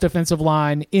Clemson's defensive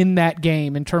line in that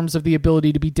game in terms of the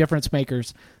ability to be difference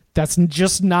makers. That's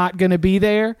just not going to be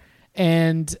there,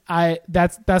 and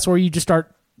that's where you just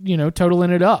start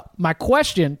totaling it up. My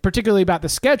question, particularly about the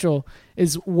schedule,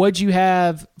 is what'd you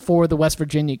have for the West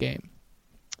Virginia game?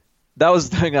 That was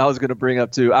the thing I was going to bring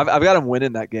up too. I've got them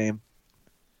winning that game,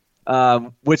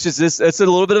 which is it's a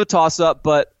little bit of a toss-up,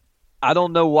 but I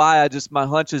don't know why. My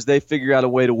hunch is they figure out a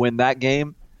way to win that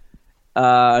game,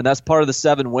 and that's part of the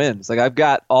 7 wins. Like I've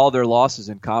got all their losses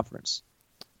in conference,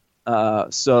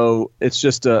 so it's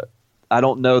just I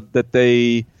don't know that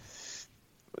they.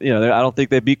 I don't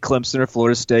think they beat Clemson or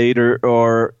Florida State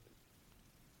or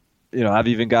I've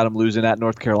even got them losing at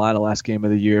North Carolina last game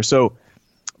of the year. So,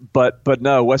 but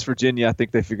no, West Virginia, I think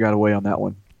they figured out a way on that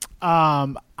one.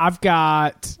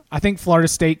 I think Florida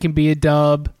State can be a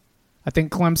dub. I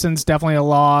think Clemson's definitely a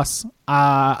loss.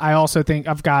 I also think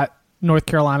I've got North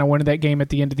Carolina winning that game at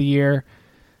the end of the year.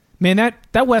 Man,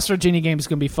 that West Virginia game is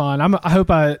going to be fun.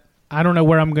 I don't know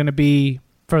where I'm going to be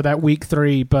for that week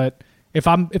 3, but if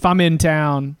I'm in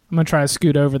town, I'm gonna try to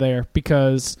scoot over there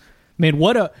because, man,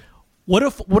 what a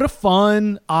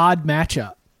fun odd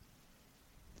matchup.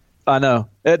 I know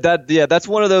that's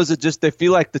one of those that just they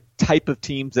feel like the type of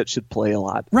teams that should play a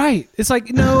lot. Right. It's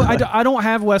like I don't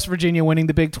have West Virginia winning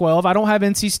the Big 12. I don't have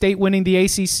NC State winning the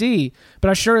ACC, but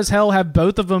I sure as hell have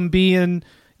both of them being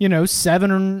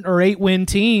 7 or 8 win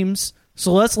teams.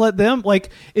 So let's let them,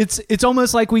 it's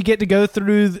almost like we get to go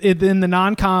through in the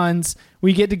non-cons.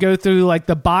 We get to go through like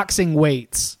the boxing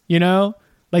weights,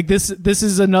 like this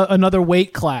is another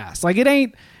weight class. Like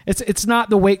it's not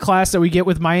the weight class that we get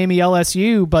with Miami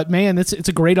LSU, but man, it's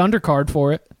a great undercard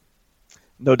for it.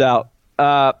 No doubt.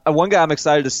 One guy I'm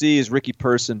excited to see is Ricky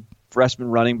Person, freshman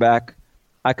running back.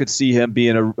 I could see him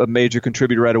being a major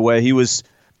contributor right away. He was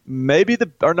maybe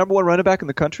our number 1 running back in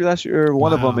the country last year, or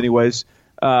one of them anyways.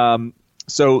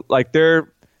 So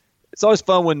it's always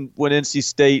fun when NC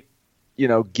State,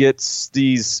 gets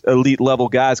these elite level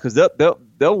guys because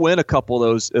they'll win a couple of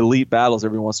those elite battles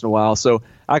every once in a while. So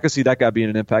I could see that guy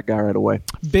being an impact guy right away.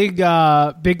 Big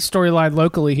storyline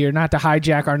locally here, not to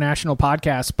hijack our national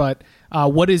podcast, but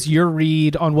what is your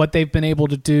read on what they've been able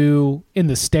to do in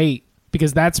the state?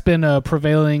 Because that's been a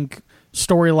prevailing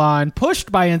storyline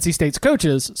pushed by NC State's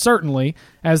coaches, certainly,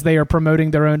 as they are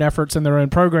promoting their own efforts and their own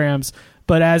programs.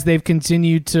 But as they've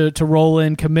continued to roll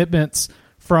in commitments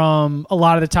from a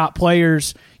lot of the top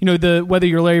players, whether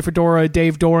you're Larry Fedora,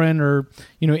 Dave Doran, or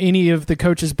any of the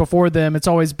coaches before them, it's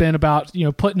always been about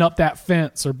putting up that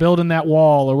fence or building that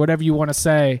wall or whatever you want to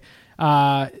say.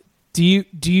 Do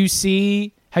you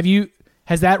see?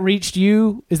 Has that reached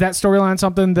you? Is that storyline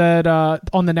something that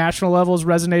on the national level is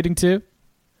resonating too?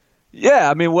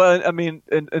 Yeah,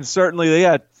 and certainly,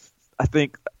 yeah, I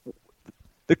think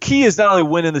the key is not only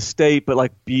winning the state,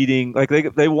 but beating.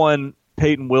 They won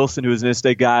Peyton Wilson, who was an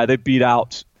in-state guy. They beat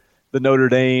out the Notre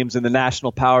Dames and the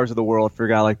national powers of the world for a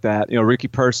guy like that. Ricky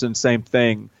Person, same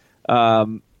thing.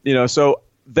 So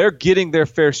they're getting their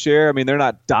fair share. They're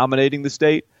not dominating the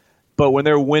state, but when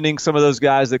they're winning some of those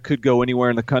guys that could go anywhere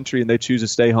in the country and they choose to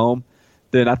stay home,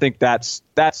 then I think that's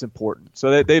important.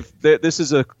 So this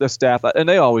is a staff, and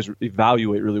they always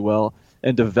evaluate really well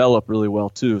and develop really well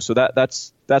too. So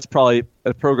that's probably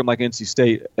a program like NC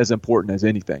State as important as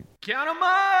anything. Count 'em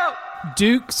up!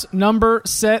 Duke's number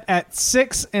set at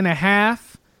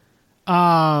 6.5.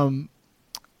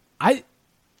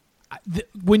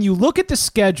 When you look at the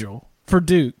schedule for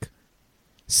Duke,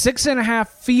 6.5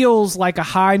 feels like a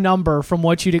high number from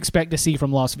what you'd expect to see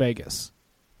from Las Vegas.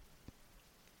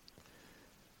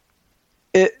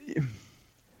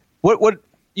 What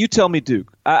you tell me,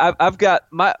 Duke? I've got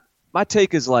my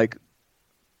take is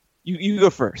you go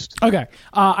first. Okay,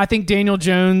 I think Daniel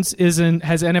Jones has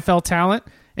NFL talent,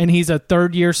 and he's a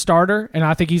third-year starter, and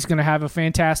I think he's going to have a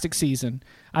fantastic season.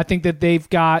 I think that they've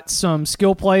got some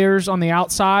skill players on the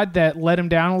outside that let him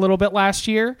down a little bit last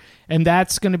year, and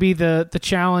that's going to be the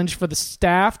challenge for the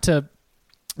staff to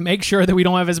make sure that we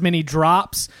don't have as many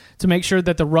drops, to make sure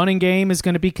that the running game is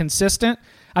going to be consistent.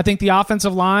 I think the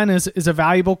offensive line is a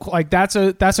valuable, like that's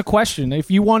a question.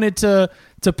 If you wanted to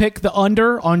pick the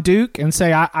under on Duke and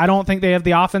say, I don't think they have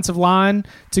the offensive line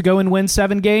to go and win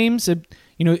 7 games,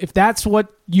 if that's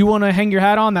what you want to hang your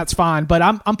hat on, that's fine. But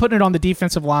I'm putting it on the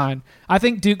defensive line. I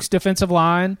think Duke's defensive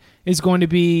line is going to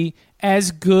be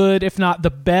as good, if not the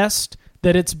best,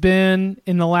 that it's been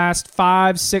in the last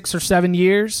 5, 6, or 7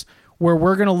 years, where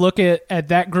we're going to look at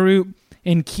that group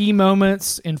in key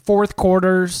moments, in fourth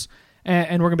quarters,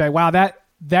 and we're going to be like, wow,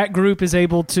 that group is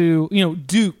able to,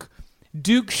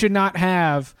 Duke should not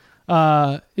have,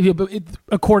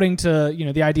 according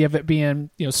to, the idea of it being,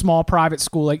 small private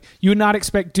school, like you would not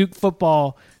expect Duke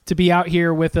football to be out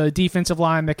here with a defensive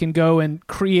line that can go and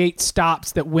create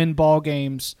stops that win ball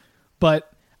games. But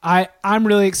I'm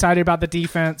really excited about the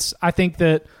defense. I think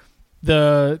that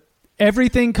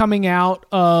everything coming out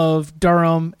of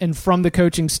Durham and from the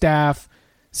coaching staff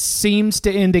seems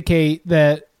to indicate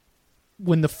that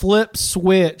when the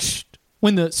switch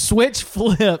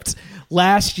flipped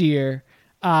last year,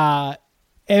 there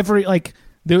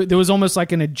was almost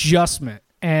like an adjustment,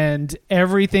 and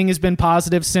everything has been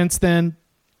positive since then.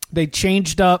 They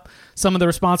changed up some of the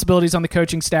responsibilities on the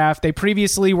coaching staff. They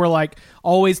previously were like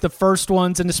always the first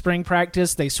ones into spring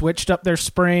practice. They switched up their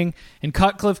spring, and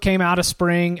Cutcliffe came out of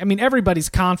spring. I mean, everybody's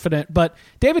confident, but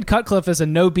David Cutcliffe is a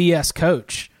no BS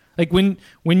coach. Like when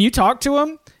you talk to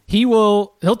him,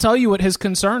 he'll tell you what his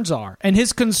concerns are, and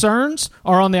his concerns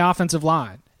are on the offensive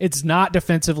line. It's not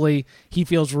defensively. He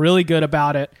feels really good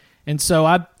about it, and so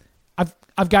I've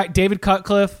got David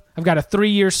Cutcliffe. I've got a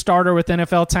 3-year starter with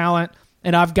NFL talent.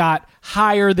 And I've got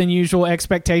higher than usual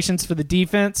expectations for the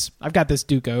defense. I've got this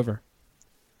Duke over.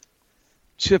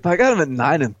 Chip, I got him at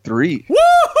 9-3.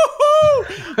 Woo-hoo-hoo!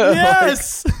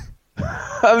 Yes.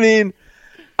 I mean,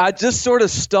 I just sort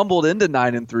of stumbled into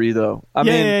 9-3 though.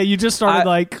 Yeah, you just started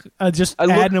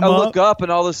adding them up. I look up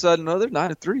and all of a sudden, they're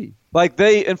 9-3. Like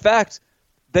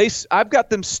I've got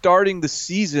them starting the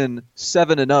season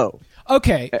 7-0.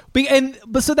 Okay,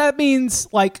 but so that means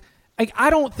I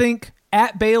don't think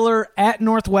at Baylor, at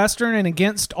Northwestern, and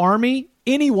against Army,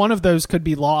 any one of those could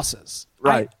be losses.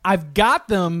 Right. I've got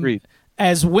them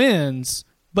as wins,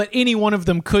 but any one of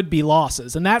them could be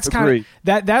losses. And that's kind of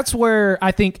that's where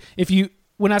I think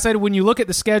when you look at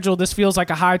the schedule, this feels like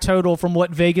a high total from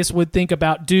what Vegas would think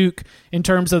about Duke in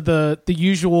terms of the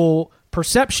usual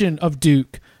perception of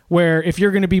Duke, where if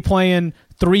you're going to be playing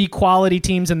 3 quality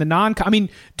teams in the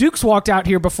Duke's walked out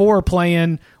here before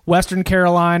playing Western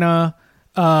Carolina,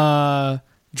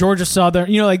 Georgia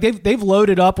Southern, they've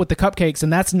loaded up with the cupcakes,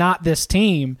 and that's not this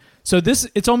team. So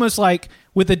it's almost like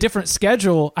with a different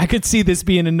schedule, I could see this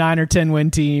being a 9 or 10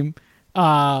 win team.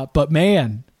 But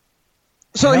man,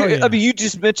 so you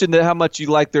just mentioned how much you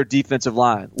like their defensive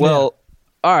line. Well,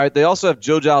 all right, they also have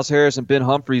Joe Giles Harris and Ben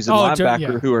Humphreys and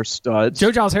linebacker who are studs.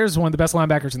 Joe Giles Harris is one of the best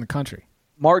linebackers in the country.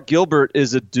 Mark Gilbert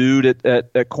is a dude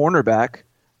at cornerback.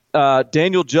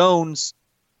 Daniel Jones,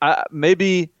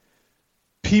 maybe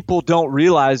people don't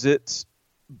realize it,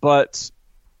 but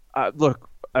look,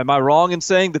 am I wrong in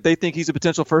saying that they think he's a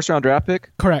potential first-round draft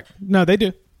pick? Correct. No, they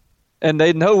do. And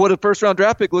they know what a first-round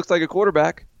draft pick looks like at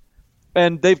quarterback.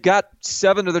 And they've got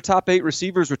 7 of their top 8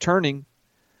 receivers returning.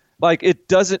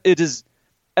 It is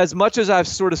as much as I've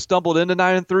sort of stumbled into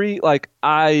 9-3,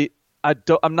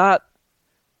 I'm not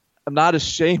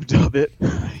ashamed of it.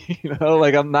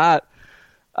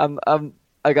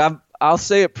 I'll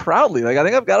say it proudly. I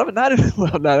think I've got him at 9.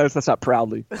 Well, no, that's not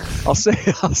proudly. I'll say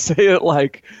it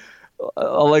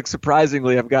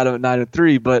surprisingly, I've got him at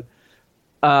 9-3. But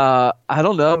I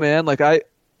don't know, man. I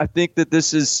think that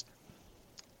this is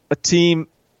a team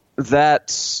that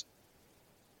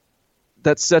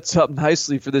sets up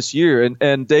nicely for this year,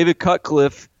 and David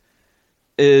Cutcliffe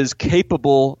is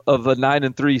capable of a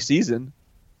 9-3 season.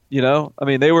 They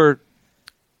were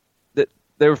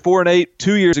 4-8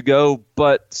 2 years ago,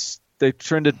 but they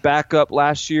trended back up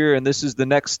last year, and this is the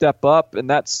next step up. And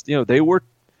that's, they were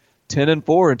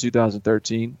 10-4 in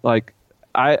 2013. I'm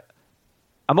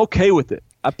okay with it.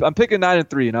 I'm picking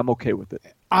 9-3, and I'm okay with it.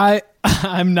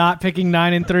 I'm not picking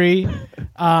 9-3.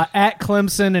 At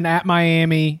Clemson and at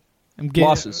Miami, I'm getting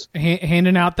losses,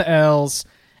 handing out the L's,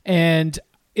 and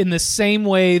in the same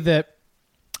way that,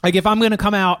 if I'm going to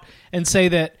come out and say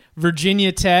that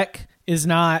Virginia Tech is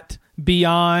not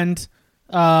beyond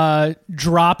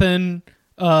dropping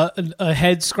a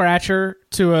head scratcher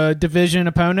to a division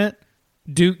opponent,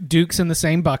 Duke's in the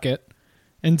same bucket.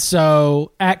 And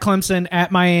so at Clemson,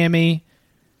 at Miami,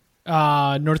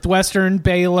 Northwestern,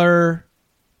 Baylor,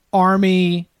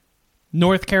 Army,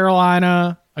 North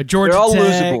Carolina, Georgia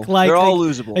Tech. They're all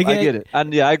losable. I get it.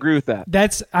 I agree with that.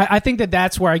 I think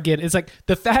that's where I get it. It's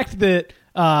the fact that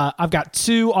I've got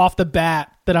 2 off the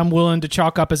bat that I'm willing to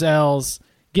chalk up as L's.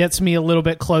 Gets me a little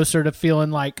bit closer to feeling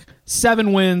like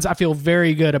 7 wins I feel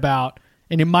very good about,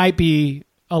 and it might be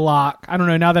a lock. I don't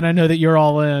know now that I know that you're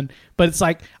all in, but it's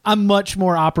like I'm much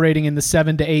more operating in the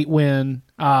 7 to 8 win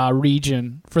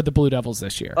region for the Blue Devils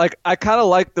this year. Like I kind of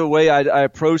like the way I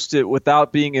approached it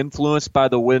without being influenced by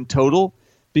the win total,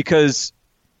 because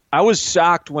I was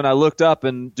shocked when I looked up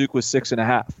and Duke was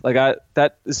 6.5. Like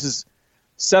this is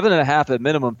 7.5 at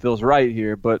minimum feels right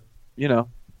here, but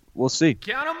we'll see.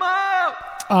 Count 'em out.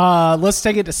 Let's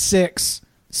take it to 6.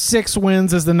 6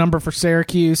 wins is the number for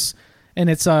Syracuse, and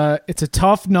it's a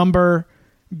tough number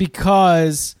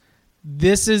because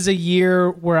this is a year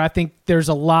where I think there's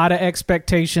a lot of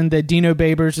expectation that Dino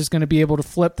Babers is going to be able to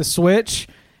flip the switch,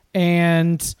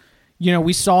 and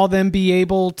we saw them be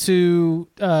able to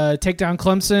take down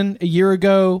Clemson a year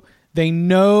ago. They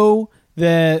know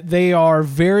that they are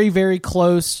very, very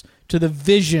close to the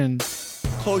vision.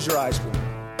 Close your eyes for me.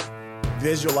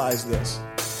 Visualize this.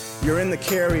 You're in the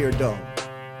Carrier Dome.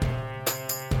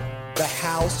 The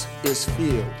house is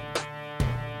filled.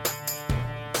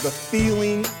 The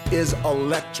feeling is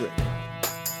electric.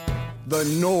 The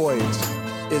noise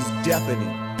is deafening.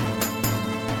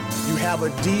 You have a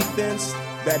defense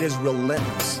that is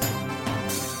relentless.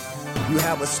 You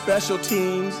have a special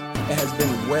teams that has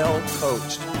been well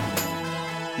coached.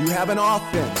 You have an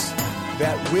offense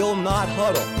that will not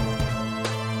huddle.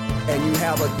 And you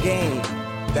have a game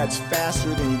that's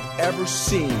faster than you've ever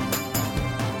seen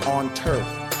on turf.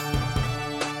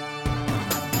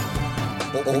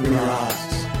 Open your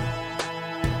eyes.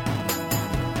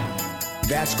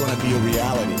 That's going to be a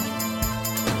reality.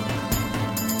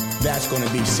 That's going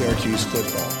to be Syracuse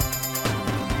football.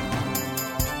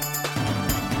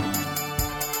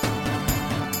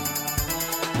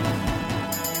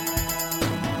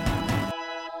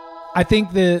 I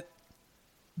think that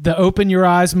the open your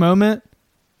eyes moment,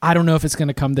 I don't know if it's going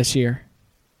to come this year.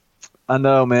 I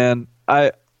know, man.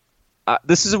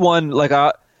 This is one like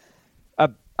I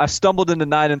stumbled into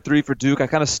 9-3 for Duke. I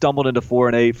kind of stumbled into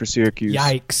 4-8 for Syracuse.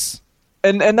 Yikes!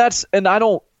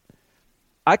 I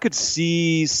could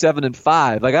see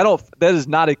 7-5. Like that is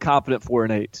not a confident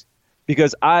 4-8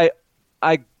 because I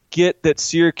get that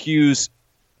Syracuse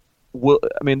will.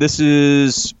 I mean, this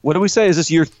is what do we say? Is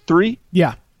this year 3?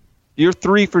 Yeah, year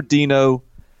 3 for Dino.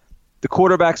 The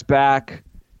quarterback's back.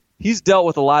 He's dealt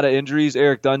with a lot of injuries,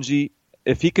 Eric Dungy.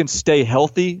 If he can stay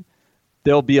healthy,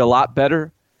 they'll be a lot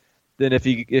better than if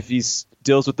he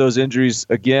deals with those injuries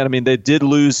again. I mean, they did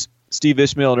lose Steve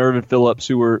Ishmael and Irvin Phillips,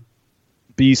 who were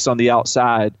beasts on the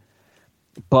outside.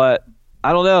 But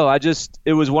I don't know.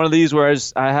 It was one of these where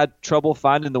I had trouble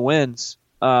finding the wins.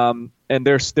 And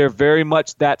they're very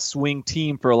much that swing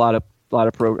team for a lot of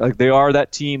pro. Like they are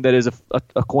that team that is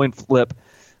a coin flip.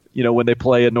 When they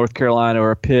play a North Carolina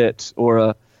or a Pitt or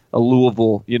a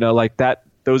Louisville, like that.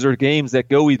 Those are games that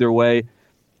go either way.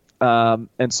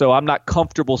 And so I'm not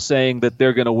comfortable saying that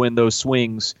they're going to win those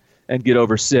swings and get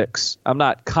over 6. I'm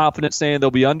not confident saying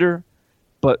they'll be under,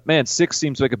 but man, 6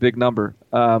 seems like a big number.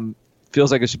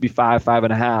 Feels like it should be 5,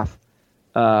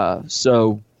 5.5.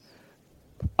 So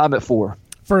I'm at 4.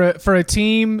 For a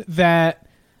team that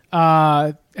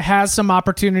has some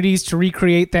opportunities to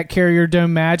recreate that Carrier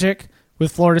Dome magic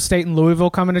with Florida State and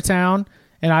Louisville coming to town,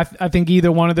 and I think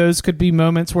either one of those could be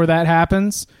moments where that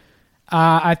happens.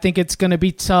 I think it's going to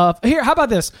be tough. Here, how about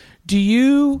this? Do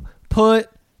you put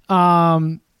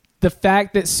the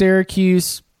fact that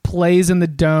Syracuse plays in the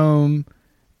Dome,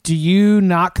 do you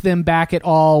knock them back at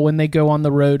all when they go on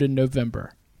the road in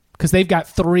November? Because they've got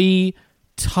 3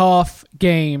 tough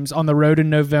games on the road in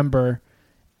November,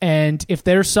 and if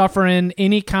they're suffering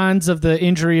any kinds of the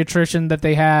injury attrition that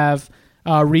they have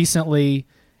recently,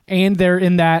 and they're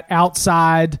in that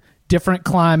outside different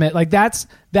climate, like that's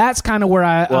kind of where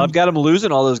I've got them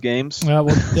losing all those games. Well,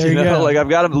 there you go. Like I've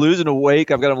got them losing to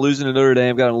Wake, I've got them losing to Notre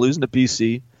Dame, I've got them losing to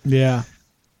BC. Yeah,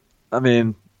 I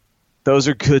mean, those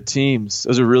are good teams.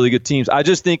 Those are really good teams. I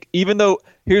just think, even though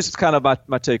here's kind of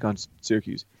my take on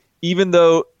Syracuse, even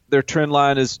though their trend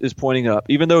line is pointing up,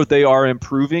 even though they are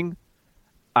improving,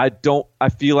 I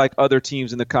feel like other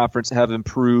teams in the conference have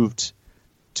improved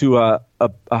to a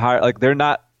higher, like they've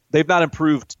not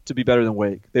improved to be better than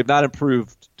Wake. They've not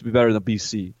improved to be better than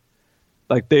BC.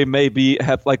 Like they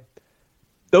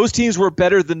those teams were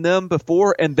better than them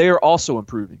before, and they are also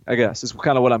improving, I guess, is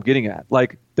kind of what I'm getting at.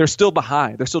 Like they're still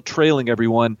behind. They're still trailing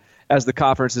everyone as the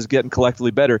conference is getting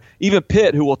collectively better. Even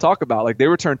Pitt, who we'll talk about, like they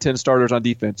returned 10 starters on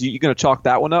defense. You going to chalk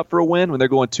that one up for a win when they're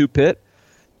going to Pitt?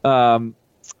 I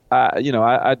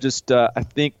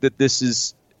think that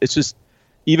it's just,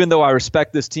 even though I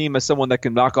respect this team as someone that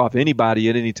can knock off anybody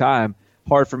at any time,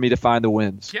 hard for me to find the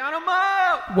wins. Count 'em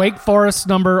up. Wake Forest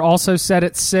number also set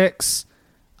at 6.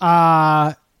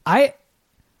 I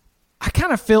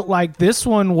kind of felt like this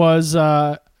one was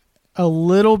a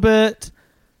little bit.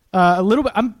 I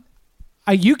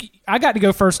got to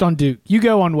go first on Duke. You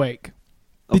go on Wake.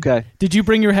 Okay. Did you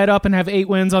bring your head up and have 8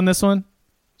 wins on this one?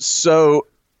 So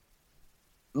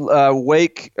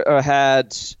Wake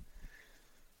had,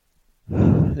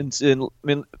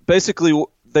 basically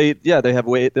they'll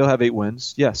have 8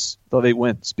 wins. Yes, they'll have 8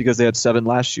 wins because they had 7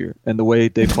 last year. And the way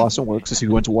Dave Clawson works is he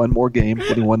wins one more game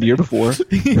than he won the year before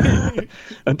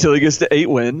until he gets to 8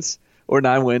 wins or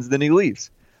 9 wins, then he leaves.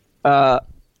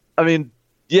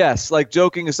 Yes, like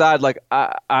joking aside, like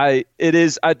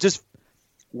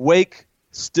Wake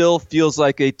still feels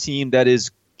like a team that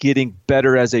is getting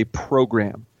better as a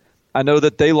program. I know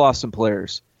that they lost some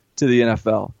players to the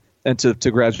NFL and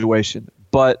to graduation,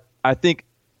 but I think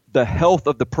the health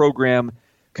of the program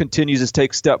continues to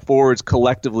take step forwards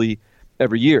collectively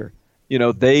every year. You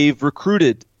know, they've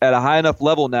recruited at a high enough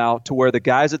level now to where the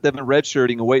guys that they've been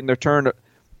redshirting and waiting their turn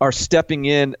are stepping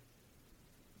in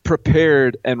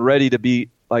prepared and ready to be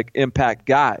like impact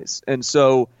guys. And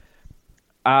so,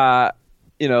 there's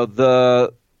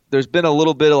been a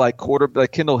little bit of like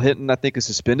Kendall Hinton, I think, is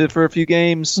suspended for a few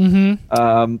games.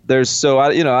 Mm-hmm.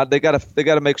 They got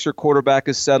to make sure quarterback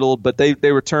is settled, but they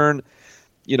return,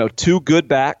 2 good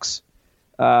backs.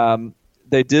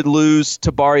 They did lose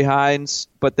Tabari Hines,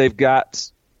 but they've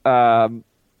got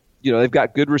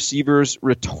good receivers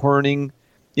returning.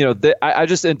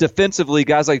 And defensively,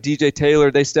 guys like DJ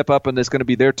Taylor, they step up and it's going to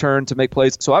be their turn to make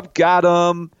plays. So I've got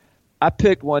them. I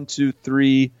picked 1, 2,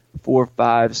 3, 4,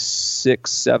 5,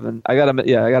 6, 7. I got them 8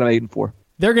 and 4.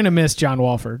 They're going to miss John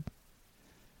Walford.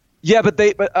 Yeah, but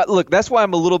look, that's why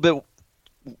I'm a little bit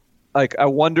like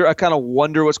I kind of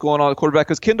wonder what's going on at quarterback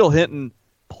because Kendall Hinton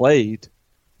played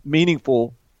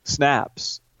meaningful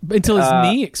snaps until his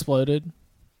knee exploded.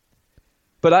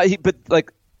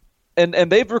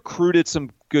 And they've recruited some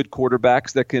good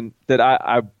quarterbacks that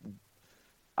I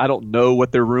don't know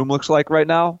what their room looks like right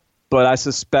now, but I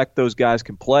suspect those guys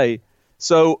can play.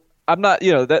 So I'm not,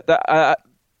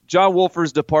 John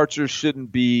Wolford's departure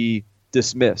shouldn't be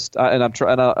dismissed, and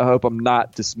I hope I'm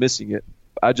not dismissing it.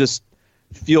 I just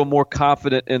feel more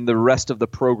confident in the rest of the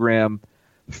program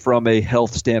from a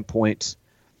health standpoint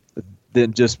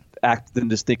than just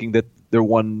thinking that they're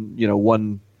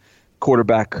one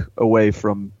quarterback away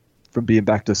from being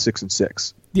back to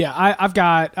 6-6. Yeah, I've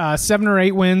got 7 or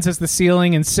 8 wins as the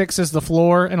ceiling and 6 as the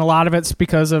floor, and a lot of it's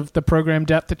because of the program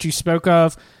depth that you spoke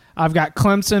of. I've got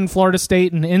Clemson, Florida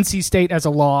State, and NC State as a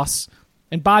loss.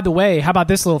 And by the way, how about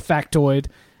this little factoid?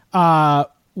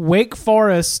 Wake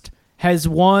Forest has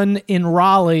won in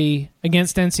Raleigh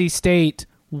against NC State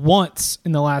once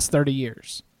in the last 30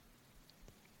 years.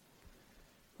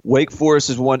 Wake Forest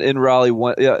has won in Raleigh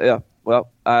one. Yeah. Well,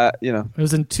 it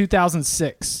was in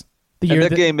 2006. The year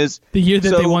that game is the year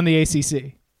that they won the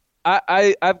ACC.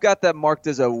 I've got that marked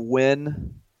as a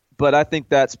win, but I think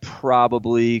that's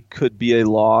probably could be a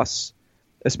loss,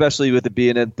 especially with it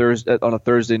being on a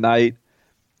Thursday night.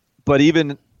 But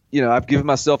even I've given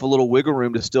myself a little wiggle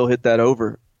room to still hit that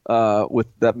over with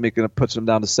that puts them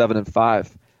down to 7-5.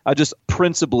 I just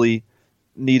principally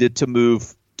needed to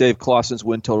move Dave Clawson's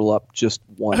win total up just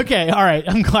 1. Okay, all right.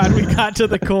 I'm glad we got to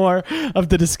the core of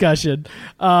the discussion.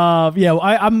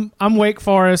 I'm Wake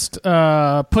Forest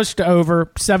pushed to over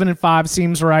 7-5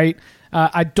 seems right.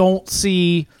 I don't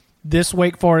see this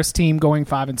Wake Forest team going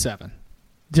 5-7.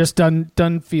 Just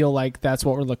doesn't feel like that's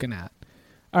what we're looking at.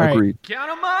 All right. Agreed.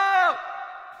 Count 'em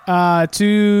up.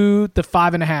 To the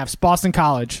 5.5s, Boston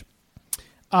College.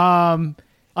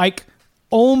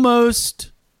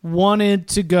 Almost wanted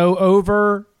to go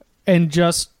over and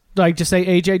just say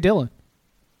A.J. Dillon.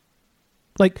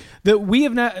 We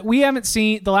haven't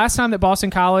seen the last time that Boston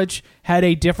College had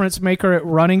a difference maker at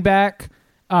running back.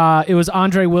 It was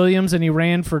Andre Williams, and he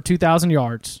ran for 2,000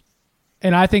 yards.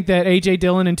 And I think that A.J.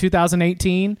 Dillon in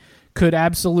 2018 could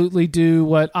absolutely do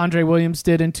what Andre Williams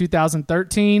did in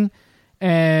 2013.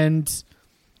 And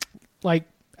I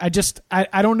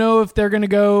don't know if they're going to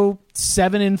go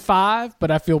 7-5,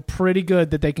 but I feel pretty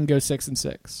good that they can go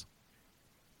 6-6.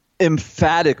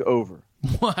 Emphatic over.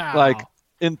 Wow.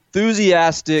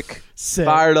 Enthusiastic, Sick.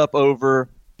 Fired up over,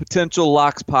 potential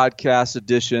Locks podcast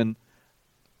edition.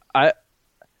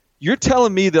 You're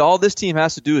telling me that all this team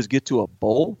has to do is get to a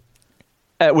bowl?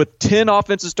 With 10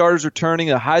 offensive starters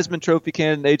returning, a Heisman Trophy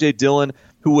candidate, A.J. Dillon,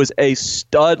 who was a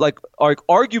stud,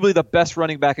 arguably the best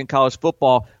running back in college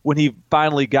football when he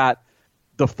finally got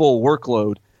the full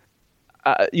workload.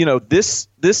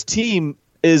 This team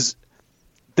is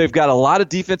They've got a lot of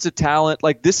defensive talent.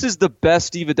 Like, this is the best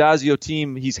Steve Addazio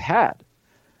team he's had.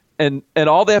 And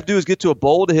all they have to do is get to a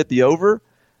bowl to hit the over.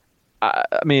 I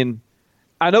mean,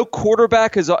 I know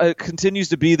quarterback continues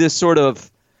to be this sort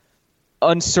of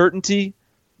uncertainty,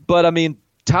 but I mean,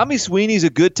 Tommy Sweeney's a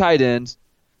good tight end.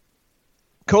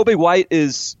 Kobe White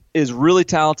is really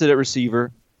talented at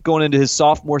receiver going into his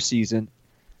sophomore season.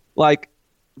 Like,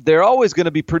 they're always going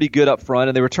to be pretty good up front,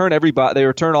 and they return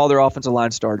all their offensive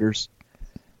line starters.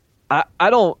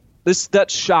 That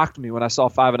shocked me when I saw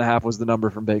 5.5 was the number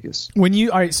from Vegas. When you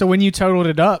totaled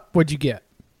it up, what'd you get?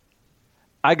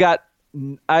 I got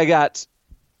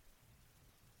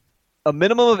a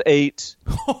minimum of 8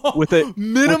 with a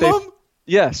minimum.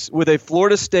 With a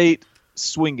Florida State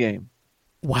swing game.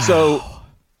 Wow. So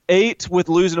 8 with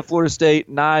losing to Florida State,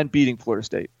 9 beating Florida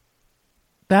State.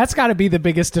 That's got to be the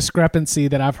biggest discrepancy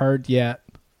that I've heard yet.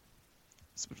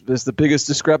 It's the biggest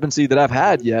discrepancy that I've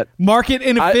had yet. Market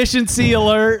inefficiency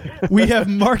alert. We have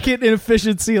market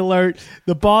inefficiency alert.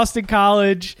 The Boston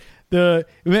College,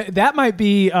 that might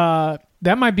be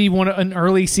an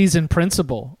early season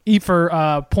principle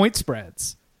for point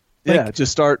spreads.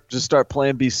 Just start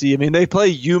playing BC. I mean, they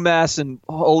play UMass and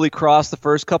Holy Cross the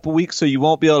first couple weeks, so you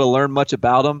won't be able to learn much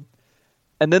about them.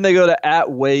 And then they go to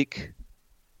at Wake.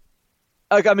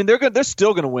 Like, I mean, they're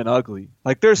still going to win ugly.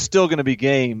 Like, there's still going to be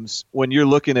games when you're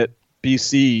looking at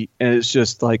BC and it's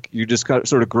just like you're just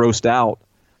sort of grossed out.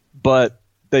 But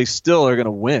they still are going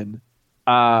to win.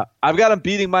 I've got them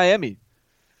beating Miami.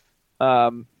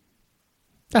 That's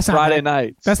Friday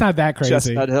night. That's not that crazy.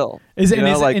 Chestnut Hill.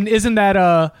 Isn't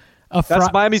that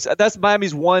that's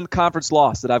Miami's one conference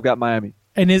loss that I've got Miami.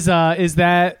 And is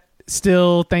that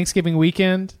still Thanksgiving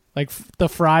weekend? Like the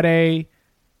Friday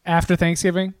after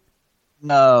Thanksgiving?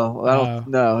 No, I don't.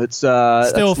 No, it's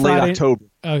still Friday, late October.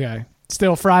 Okay,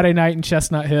 still Friday night in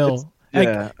Chestnut Hill.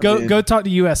 Go talk to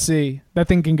USC. That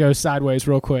thing can go sideways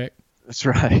real quick. That's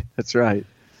right.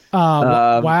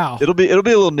 Wow. It'll be a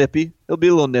little nippy. It'll be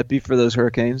a little nippy for those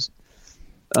Hurricanes.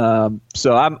 That's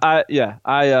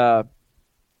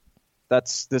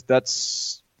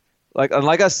like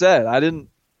I said, I didn't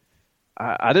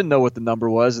know what the number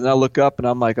was, and I look up and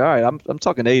I'm like, all right, I'm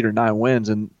talking 8 or 9 wins,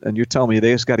 and you're telling me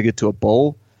they just got to get to a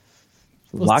bowl.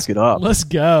 Lock it up. Let's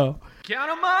go.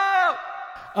 Count them up.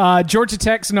 Georgia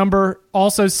Tech's number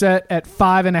also set at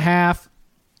 5.5.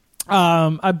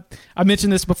 I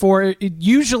mentioned this before.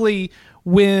 Usually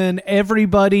when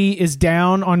everybody is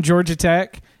down on Georgia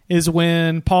Tech is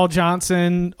when Paul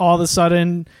Johnson all of a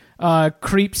sudden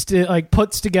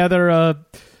puts together a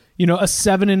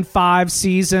 7-5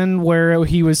 season where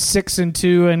he was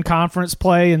 6-2 in conference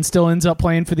play and still ends up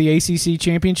playing for the ACC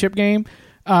championship game.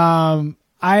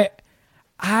 I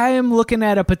am looking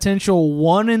at a potential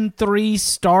 1-3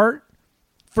 start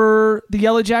for the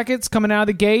Yellow Jackets coming out of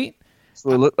the gate.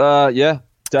 So,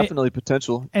 definitely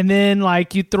potential. And then,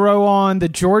 you throw on the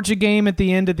Georgia game at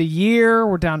the end of the year.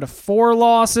 We're down to 4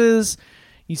 losses.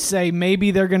 You say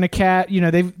maybe they're going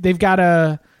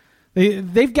to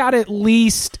they've got at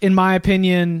least, in my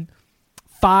opinion,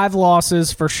 5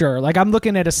 losses for sure. I'm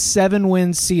looking at a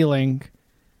 7-win ceiling.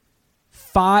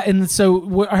 5, and so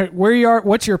where you are?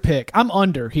 What's your pick? I'm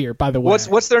under here, by the way.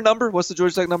 What's their number? What's the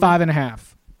Georgia Tech number? 5.5.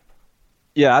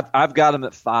 Yeah, I've got them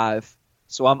at 5.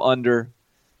 So I'm under.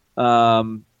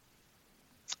 South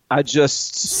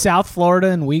Florida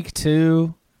in week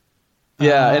 2.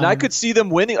 Yeah, and I could see them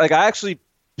winning. I actually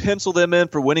pencil them in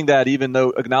for winning that, even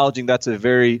though acknowledging that's a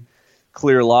very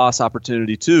clear loss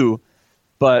opportunity too.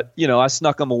 But I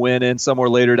snuck them a win in somewhere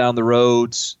later down the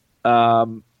road.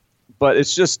 But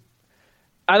it's just,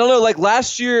 I don't know.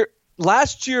 Last year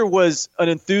was an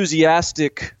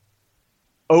enthusiastic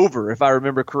over, if I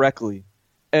remember correctly.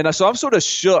 And so I'm sort of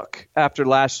shook after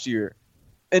last year.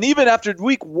 And even after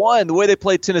week 1, the way they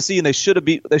played Tennessee, and they should have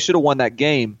won that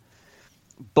game.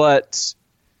 But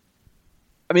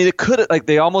I mean, it could have,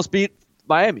 they almost beat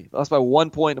Miami. They lost by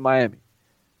 1 point to Miami.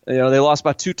 They lost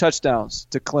by 2 touchdowns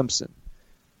to Clemson.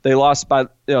 They lost by,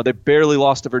 they barely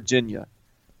lost to Virginia.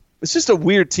 It's just a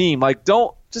weird team.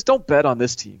 Don't bet on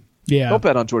this team. Yeah. Don't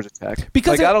bet on Georgia Tech.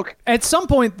 Because at some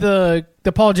point the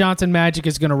Paul Johnson magic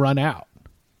is going to run out.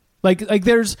 I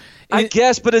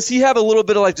guess, but does he have a little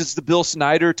bit of just the Bill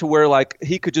Snyder to where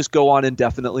he could just go on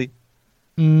indefinitely?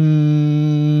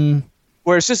 Where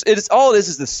it's all it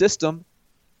is the system.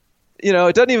 It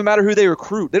doesn't even matter who they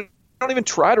recruit. They don't even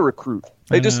try to recruit.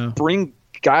 They just bring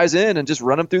guys in and just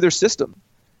run them through their system.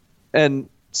 And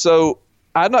so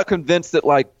I'm not convinced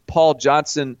that Paul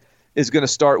Johnson is going to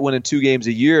start winning 2 games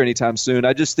a year anytime soon.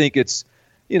 I just think it's,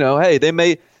 hey,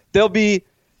 they'll be,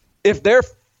 if they're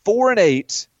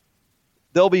 4-8,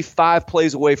 they'll be 5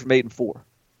 plays away from 8-4.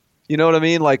 You know what I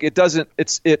mean? Like it doesn't.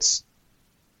 It's.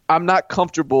 I'm not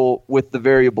comfortable with the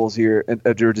variables here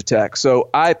at Georgia Tech, so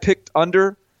I picked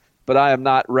under, but I am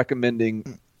not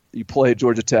recommending you play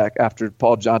Georgia Tech after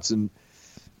Paul Johnson.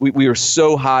 We were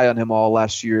so high on him all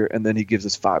last year, and then he gives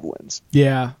us 5 wins.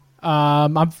 Yeah.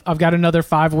 I've got another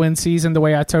 5-win season the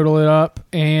way I total it up,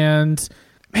 and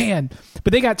man,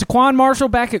 but they got Taquan Marshall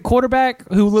back at quarterback,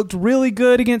 who looked really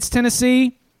good against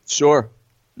Tennessee. Sure,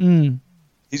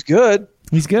 he's good.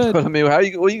 He's good. But I mean, what are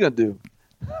you gonna do?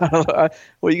 What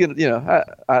are you gonna?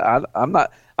 I'm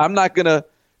not gonna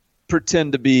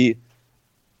pretend to be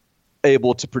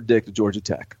able to predict Georgia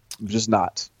Tech. I'm just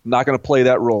not. I'm not gonna play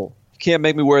that role. You can't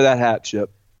make me wear that hat,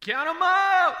 Chip. Count 'em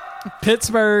out.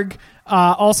 Pittsburgh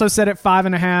also set at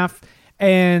 5.5,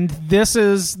 and this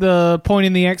is the point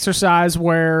in the exercise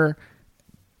where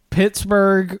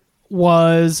Pittsburgh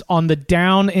was on the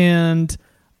down end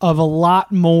of a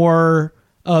lot more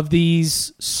of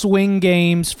these swing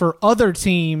games for other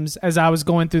teams as I was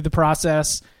going through the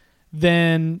process.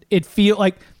 Then it feel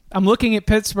like I'm looking at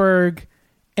Pittsburgh,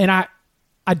 and I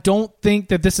don't think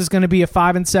that this is going to be a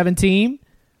 5-7 team.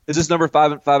 Is this number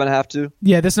 5.5 too?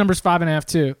 Yeah, this number's 5.5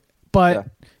 too. But Yeah.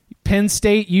 Penn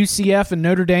State, UCF, and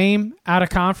Notre Dame out of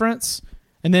conference,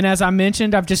 and then as I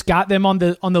mentioned, I've just got them on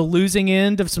the losing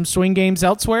end of some swing games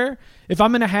elsewhere. If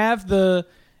I'm going to have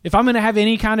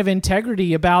any kind of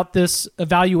integrity about this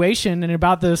evaluation and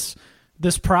about this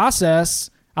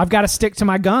process, I've got to stick to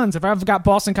my guns. If I've got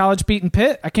Boston College beating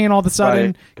Pitt, I can't all of a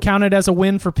sudden count it as a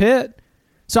win for Pitt.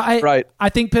 So I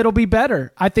think Pitt will be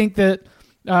better. I think that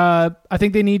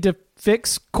they need to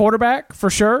fix quarterback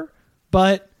for sure,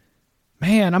 but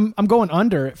man, I'm going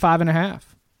under at 5.5.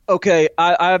 Okay,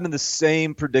 I'm in the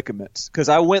same predicament because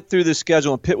I went through the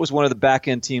schedule and Pitt was one of the back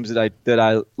end teams that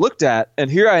I looked at,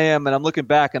 and here I am and I'm looking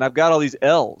back and I've got all these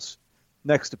L's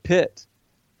next to Pitt,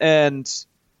 and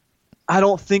I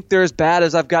don't think they're as bad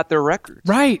as I've got their record.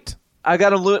 Right. I got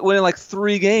them winning like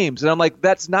 3 games, and I'm like,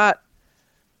 that's not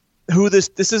who this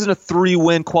isn't a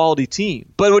 3-win quality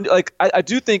team. But I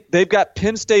do think they've got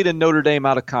Penn State and Notre Dame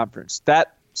out of conference.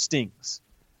 That stings.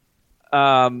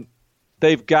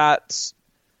 They've got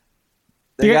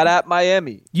at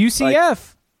Miami.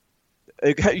 UCF.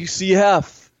 They got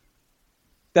UCF.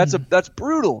 That's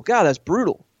brutal. God, that's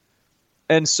brutal.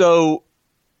 And so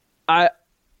my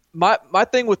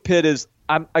thing with Pitt is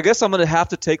I guess I'm going to have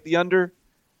to take the under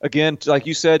again, like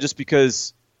you said, just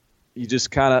because you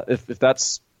just kind of if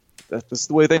that's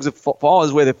the way things have fallen,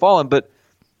 is the way they've fallen. But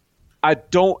I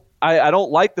don't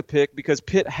like the pick because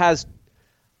Pitt has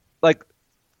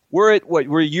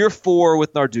we're year 4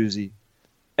 with Narduzzi,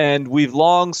 and we've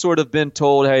long sort of been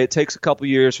told, hey, it takes a couple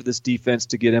years for this defense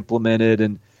to get implemented,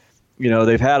 and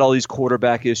they've had all these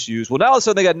quarterback issues. Well, now all of a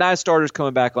sudden they got 9 starters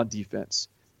coming back on defense,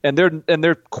 and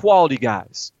they're quality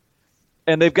guys,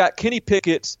 and they've got Kenny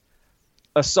Pickett,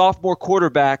 a sophomore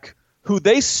quarterback who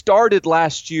they started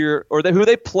last year who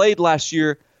they played last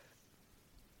year,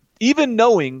 even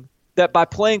knowing that by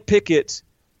playing Pickett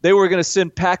they were going to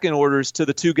send packing orders to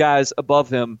the 2 guys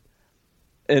above him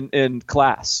in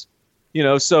class.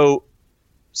 So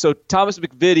Thomas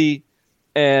McVitie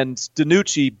and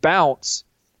DiNucci bounce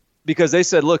because they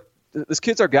said, look, this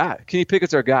kid's our guy. Kenny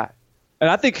Pickett's our guy.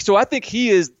 And I think he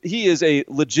is a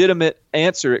legitimate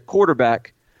answer at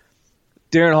quarterback.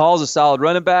 Darren Hall's a solid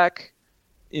running back.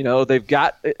 They've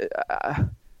got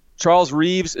Charles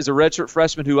Reeves is a redshirt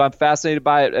freshman who I'm fascinated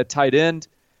by at tight end.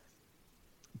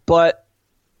 But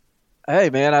hey,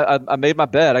 man, I made my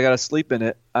bet. I got to sleep in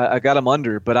it. I got him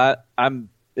under. But I'm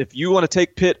if you want to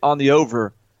take Pitt on the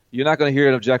over, you're not going to hear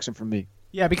an objection from me.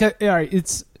 Yeah, because all right,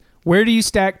 it's where do you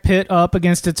stack Pitt up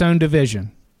against its own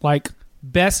division? Like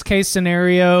best case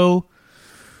scenario,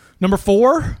 number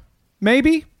 4,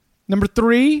 maybe number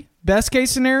 3, best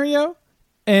case scenario,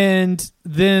 and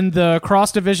then the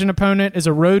cross division opponent is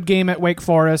a road game at Wake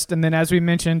Forest, and then as we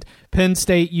mentioned, Penn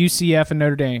State, UCF, and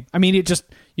Notre Dame. I mean, it just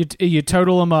you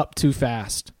total them up too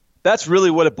fast. That's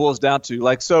really what it boils down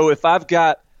to. So if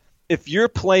you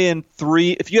have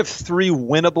 3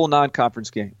 winnable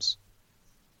non-conference games,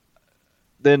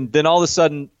 then all of a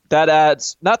sudden that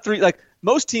adds not 3. Like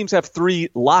most teams have 3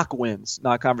 lock wins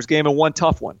non-conference game and 1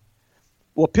 tough one.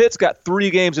 Well, Pitt's got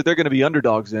 3 games that they're going to be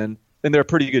underdogs in, and they're a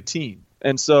pretty good team,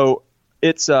 and so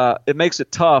it makes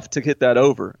it tough to hit that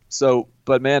over. So,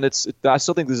 but man, I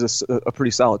still think this is a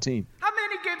pretty solid team. How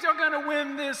many games y'all gonna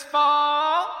win this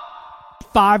fall?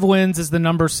 5 wins is the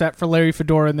number set for Larry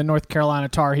Fedora and the North Carolina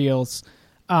Tar Heels.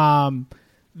 There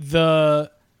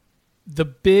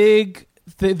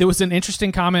was an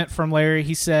interesting comment from Larry.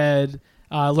 He said,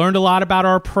 learned a lot about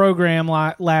our program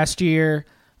last year,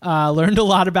 learned a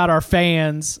lot about our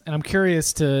fans, and I'm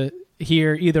curious to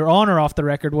here, either on or off the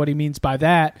record, what he means by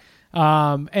that,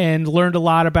 and learned a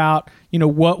lot about,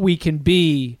 what we can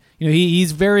be.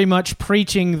 He's very much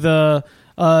preaching the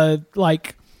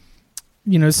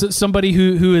somebody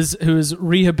who has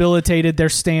rehabilitated their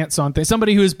stance on things,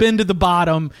 somebody who has been to the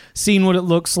bottom, seen what it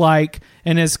looks like,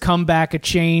 and has come back a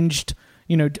changed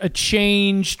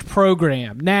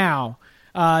program. Now,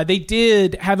 they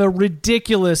did have a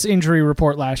ridiculous injury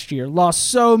report last year, lost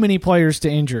so many players to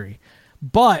injury,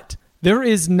 but there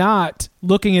is not,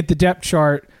 looking at the depth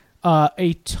chart,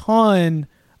 a ton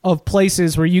of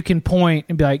places where you can point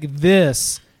and be like,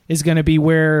 this is going to be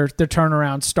where the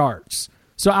turnaround starts.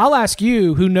 So I'll ask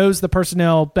you, who knows the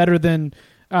personnel better than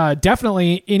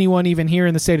definitely anyone even here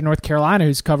in the state of North Carolina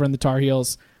who's covering the Tar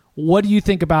Heels, what do you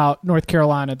think about North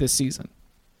Carolina this season?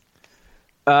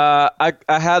 I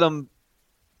had them.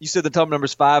 You said the top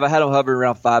number's 5. I had them hovering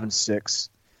around 5 and 6.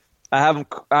 I have them.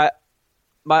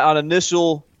 On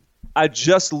initial, I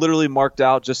just literally marked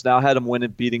out just now. I had them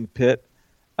winning, beating Pitt.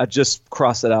 I just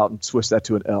crossed that out and switched that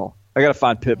to an L. I got to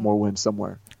find Pitt more wins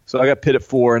somewhere. So I got Pitt at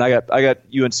 4, and I got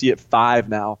UNC at 5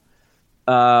 now.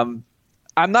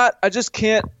 I just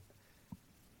can't.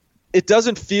 It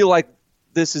doesn't feel like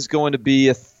this is going to be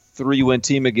a 3-win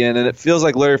team again, and it feels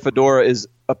like Larry Fedora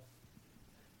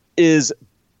is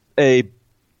a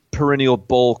perennial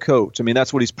bowl coach. I mean,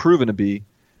 that's what he's proven to be.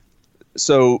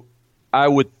 So I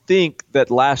would think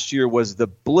that last year was the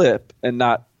blip and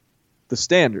not the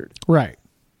standard. Right.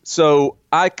 So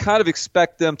I kind of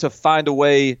expect them to find a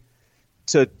way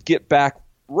to get back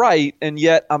right, and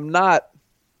yet I'm not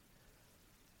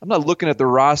looking at the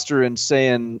roster and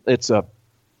saying it's some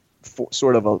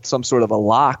sort of a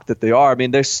lock that they are. I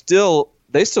mean, they still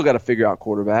got to figure out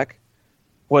quarterback.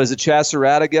 What is it, Chaz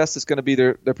Surratt, I guess, is going to be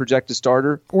their projected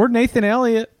starter? Or Nathan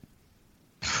Elliott.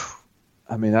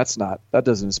 I mean, that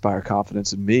doesn't inspire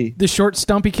confidence in me. The short,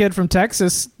 stumpy kid from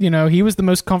Texas, he was the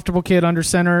most comfortable kid under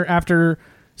center after,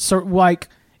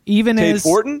 even Cade as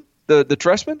Fortin, the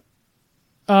freshman?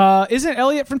 Isn't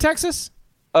Elliott from Texas?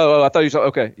 Oh, I thought you saw.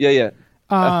 Okay, yeah.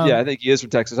 Yeah, I think he is from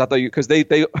Texas. I thought because they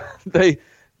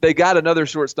got another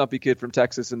short, stumpy kid from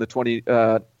Texas in the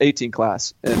 2018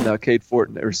 class, and Cade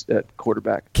Fortin at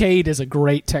quarterback. Cade is a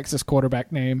great Texas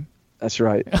quarterback name. That's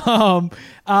right.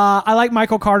 I like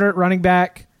Michael Carter at running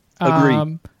back.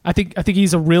 Agreed. I think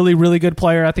he's a really, really good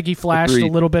player. I think he flashed a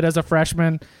little bit as a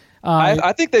freshman.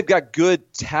 I think they've got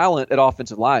good talent at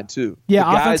offensive line too. Yeah,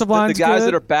 offensive line's the guys good.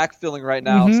 That are backfilling right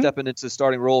now, stepping into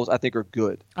starting roles, I think are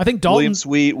good. I think Dalton, William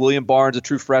Sweet, William Barnes, a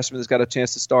true freshman that's got a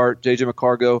chance to start. JJ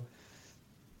McCargo.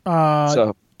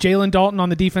 Jalen Dalton on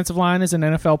the defensive line is an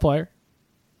NFL player.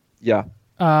 Yeah.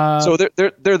 So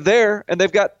they're there, and they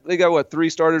got what, 3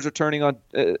 starters returning on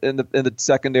in the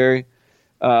secondary.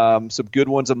 Some good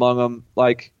ones among them.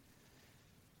 But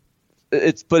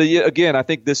again, I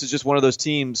think this is just one of those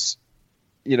teams.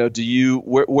 How do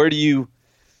you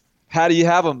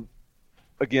have them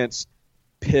against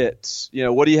Pitt?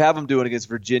 What do you have them doing against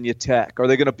Virginia Tech? Are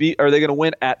they going to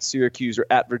win at Syracuse or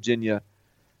at Virginia?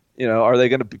 Are they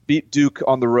going to beat Duke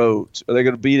on the road? Are they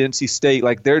going to beat NC State?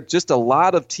 They're just a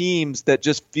lot of teams that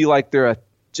just feel like they're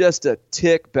just a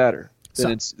tick better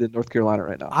than North Carolina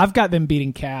right now. I've got them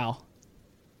beating Cal.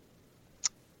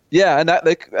 Yeah, and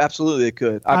they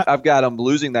could. I've got them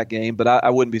losing that game, but I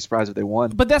wouldn't be surprised if they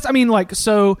won. But that's,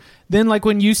 so then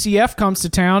when UCF comes to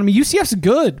town, UCF's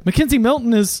good. Mackenzie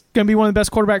Milton is going to be one of the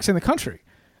best quarterbacks in the country.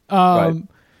 Right.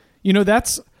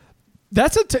 It's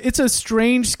a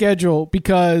strange schedule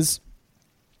because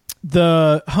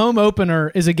the home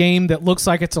opener is a game that looks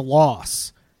like it's a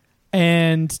loss.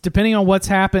 And depending on what's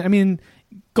happened,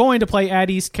 going to play at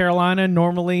East Carolina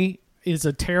normally is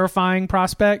a terrifying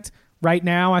prospect. Right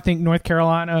now, I think North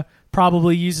Carolina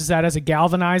probably uses that as a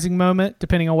galvanizing moment,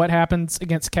 depending on what happens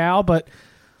against Cal. But,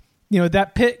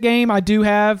 that Pitt game I do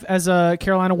have as a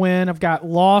Carolina win. I've got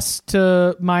loss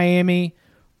to Miami,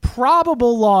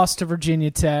 probable loss to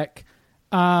Virginia Tech.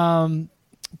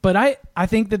 But I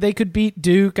think that they could beat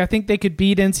Duke. I think they could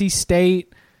beat NC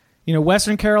State.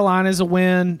 Western Carolina is a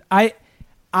win.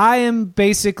 I am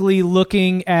basically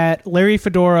looking at Larry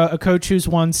Fedora, a coach who's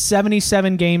won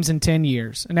 77 games in 10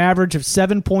 years, an average of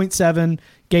 7.7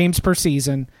 games per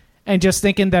season, and just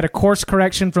thinking that a course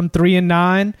correction from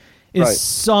 3-9 is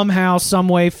somehow, some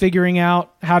way figuring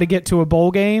out how to get to a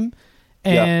bowl game.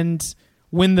 And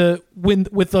with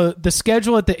the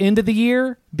schedule at the end of the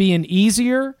year being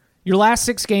easier, your last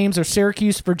 6 games are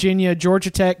Syracuse, Virginia,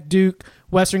 Georgia Tech, Duke,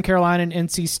 Western Carolina, and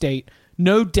NC State.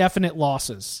 No definite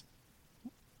losses.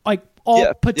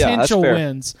 Potential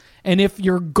wins. And if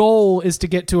your goal is to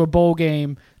get to a bowl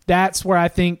game, that's where I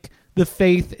think the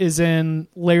faith is in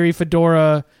Larry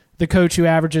Fedora the coach who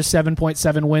averages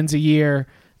 7.7 wins a year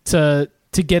to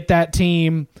get that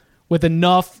team with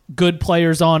enough good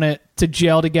players on it to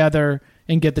gel together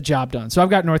and get the job done. So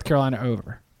I've got North Carolina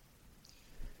over.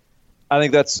 I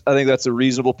think that's a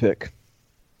reasonable pick.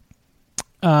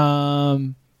 All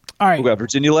right. We got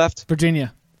Virginia left.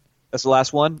 Virginia. That's the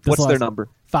last one. What's their number?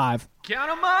 5.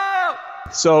 Count 'em out.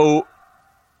 So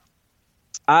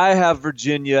I have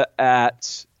Virginia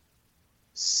at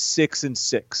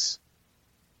 6-6.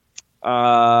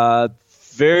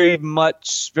 Very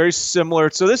similar.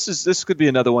 So this could be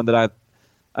another one that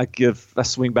I give a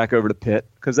swing back over to Pitt,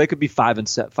 because they could be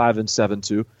 5-7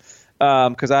 too.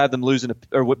 Because I have them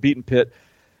beating Pitt.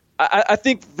 I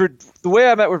think the way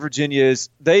I'm at with Virginia is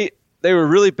they were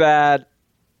really bad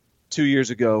 2 years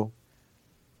ago,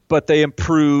 but they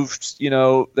improved. You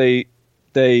know, they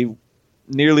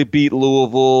nearly beat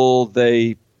Louisville.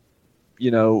 They,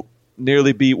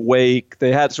 nearly beat Wake.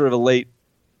 They had sort of a late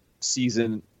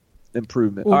season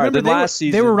improvement. Well, all right, then last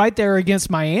season they were right there against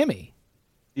Miami.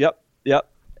 Yep.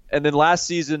 And then last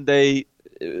season it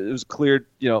was clear.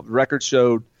 Record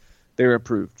showed they were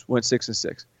improved. Went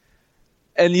 6-6.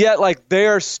 And yet, they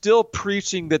are still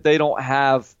preaching that they don't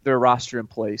have their roster in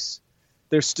place.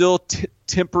 They're still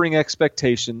tempering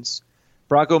expectations.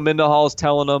 Bronco Mendenhall is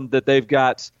telling them that they've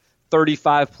got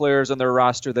 35 players on their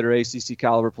roster that are ACC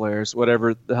caliber players,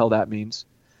 whatever the hell that means.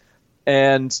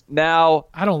 And now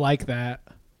I don't like that.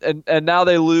 And now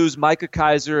they lose Micah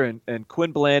Kaiser and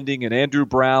Quinn Blanding and Andrew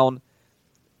Brown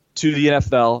to the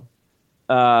NFL.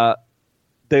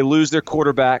 They lose their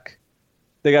quarterback.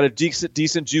 They got a decent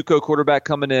JUCO quarterback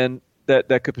coming in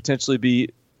that could potentially be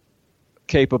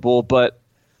capable, but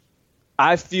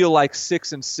I feel like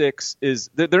 6-6 is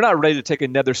they're not ready to take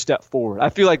another step forward. I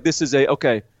feel like this is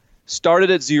started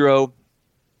at 0,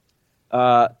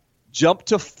 jump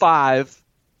to 5.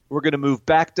 We're going to move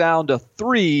back down to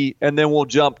 3, and then we'll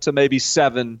jump to maybe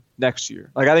 7 next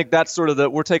year. I think that's sort of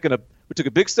we took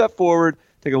a big step forward,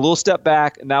 take a little step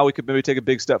back, and now we could maybe take a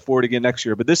big step forward again next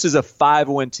year. But this is a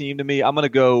 5-win team to me. I'm going to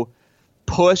go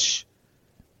push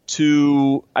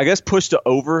to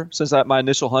over, since my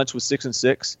initial hunch was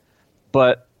 6-6.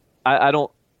 But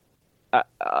I'll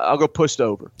go push to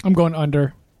over. I'm going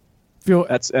under.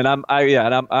 I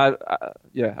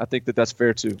think that's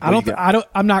fair too.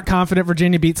 I'm not confident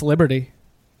Virginia beats Liberty.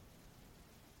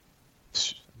 I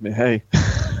mean, hey.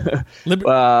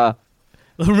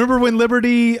 Remember when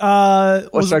Liberty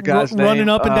was running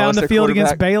up and down the field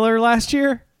against Baylor last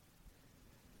year?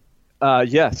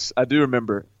 Yes, I do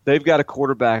remember. They've got a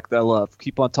quarterback that I love.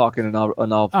 Keep on talking, and I'll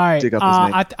dig up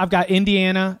his name. I've got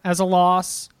Indiana as a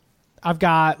loss. I've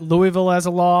got Louisville as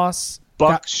a loss.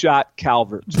 Buckshot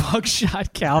Calvert.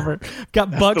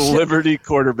 Got Buckshot. The Liberty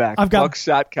quarterback. I've got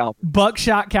Buckshot Calvert.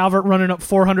 Buckshot Calvert running up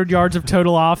 400 yards of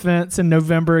total offense in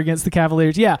November against the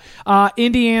Cavaliers. Yeah.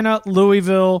 Indiana,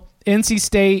 Louisville, NC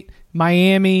State,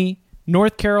 Miami,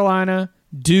 North Carolina,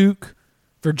 Duke,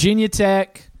 Virginia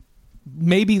Tech,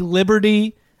 maybe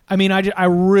Liberty. I mean, I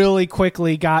really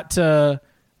quickly got to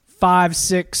 5,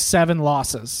 6, 7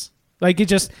 losses.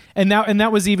 And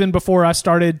that was even before I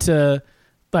started to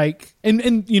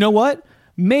and you know what?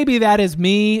 Maybe that is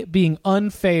me being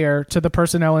unfair to the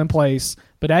personnel in place.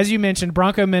 But as you mentioned,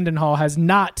 Bronco Mendenhall has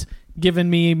not given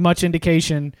me much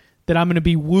indication that I'm going to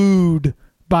be wooed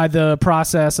by the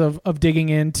process of digging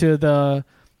into the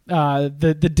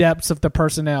depths of the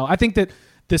personnel. I think that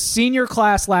the senior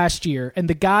class last year and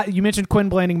the guy you mentioned, Quinn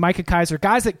Blanding, Micah Kaiser,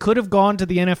 guys that could have gone to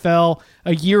the NFL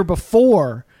a year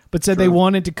before but said they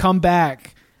wanted to come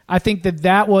back. I think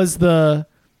that was the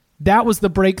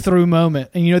breakthrough moment.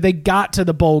 And, they got to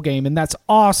the bowl game, and that's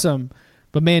awesome.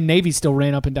 But, man, Navy still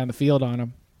ran up and down the field on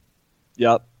them.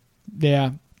 Yep.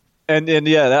 Yeah. And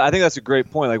I think that's a great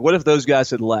point. What if those guys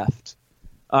had left?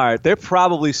 All right, they're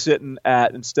probably sitting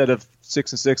at, instead of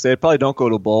 6-6, they probably don't go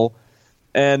to a bowl.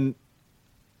 And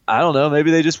I don't know,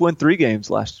 maybe they just win 3 games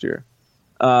last year.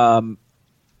 And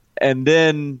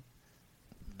then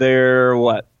they're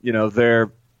what?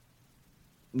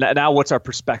 Now what's our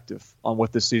perspective on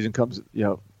what this season comes?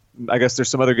 I guess there's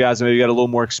some other guys that maybe got a little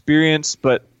more experience,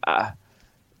 but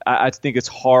I think it's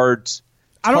hard. It's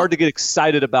hard to get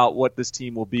excited about what this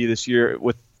team will be this year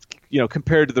with,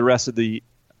 compared to the rest of the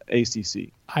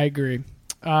ACC. I agree.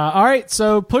 All right,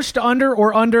 so push to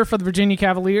under for the Virginia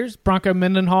Cavaliers. Bronco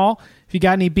Mendenhall. If you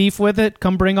got any beef with it,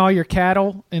 come bring all your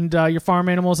cattle and your farm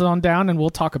animals on down, and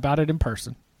we'll talk about it in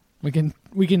person. We can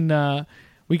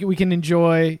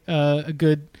enjoy a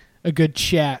good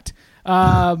chat.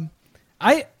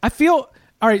 I feel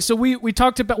all right. So we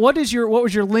talked about what was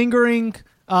your lingering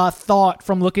thought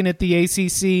from looking at the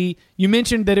ACC? You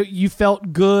mentioned that you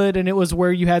felt good and it was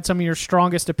where you had some of your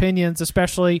strongest opinions,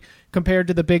 especially compared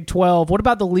to the Big 12. What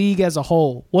about the league as a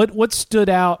whole? What stood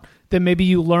out that maybe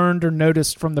you learned or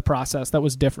noticed from the process that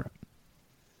was different?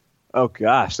 Oh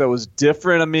gosh, that was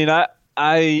different. I mean,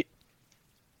 I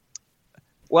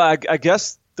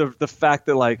guess the fact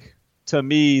that, like, to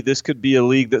me, this could be a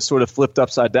league that sort of flipped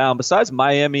upside down. Besides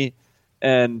Miami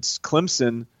and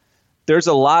Clemson, there's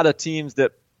a lot of teams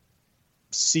that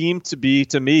seem to be,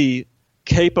 to me,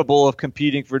 capable of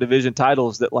competing for division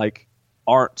titles that, like,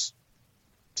 aren't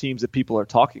teams that people are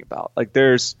talking about. Like,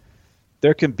 there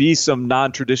can be some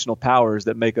non-traditional powers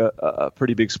that make a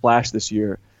pretty big splash this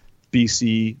year.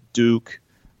 BC, Duke,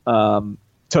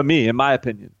 to me, in my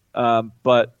opinion.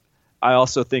 But I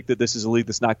also think that this is a league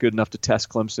that's not good enough to test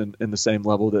Clemson in the same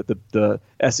level that the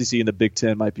SEC and the Big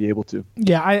Ten might be able to.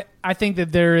 Yeah, I think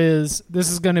that this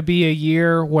is going to be a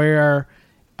year where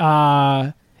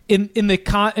I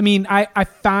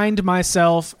find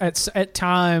myself at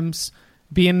times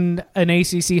being an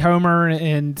ACC homer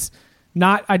and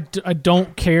I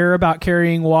don't care about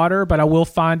carrying water, but I will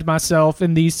find myself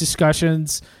in these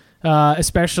discussions,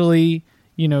 especially,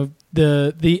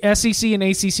 the SEC and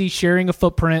ACC sharing a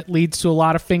footprint leads to a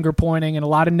lot of finger pointing and a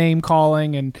lot of name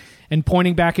calling and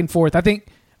pointing back and forth. I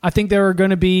think there are going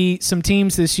to be some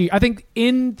teams this year. I think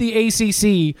in the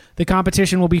ACC, the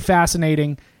competition will be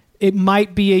fascinating. It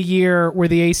might be a year where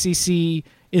the ACC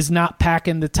is not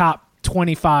packing the top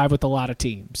 25 with a lot of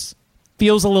teams.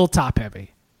 Feels a little top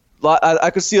heavy. I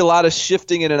could see a lot of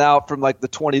shifting in and out from, like, the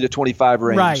 20 to 25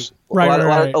 range. Right.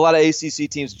 A lot of ACC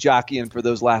teams jockeying for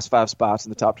those last 5 spots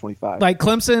in the top 25. Like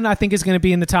Clemson, I think, is going to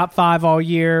be in the top 5 all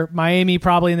year. Miami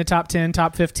probably in the top 10,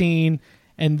 top 15.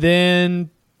 And then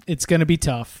it's going to be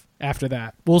tough after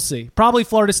that. We'll see. Probably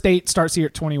Florida State starts here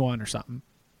at 21 or something.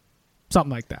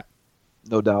 Something like that.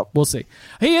 No doubt. We'll see.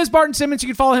 He is Barton Simmons. You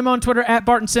can follow him on Twitter at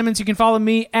Barton Simmons. You can follow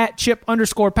me at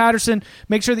Chip_Patterson.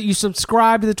 Make sure that you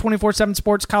subscribe to the 24/7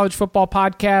 Sports College Football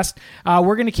Podcast.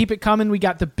 We're going to keep it coming. We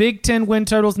got the Big Ten win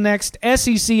totals next,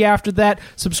 SEC after that.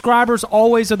 Subscribers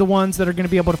always are the ones that are going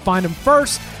to be able to find them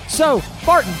first. So,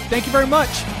 Barton, thank you very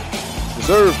much.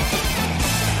 Reserve.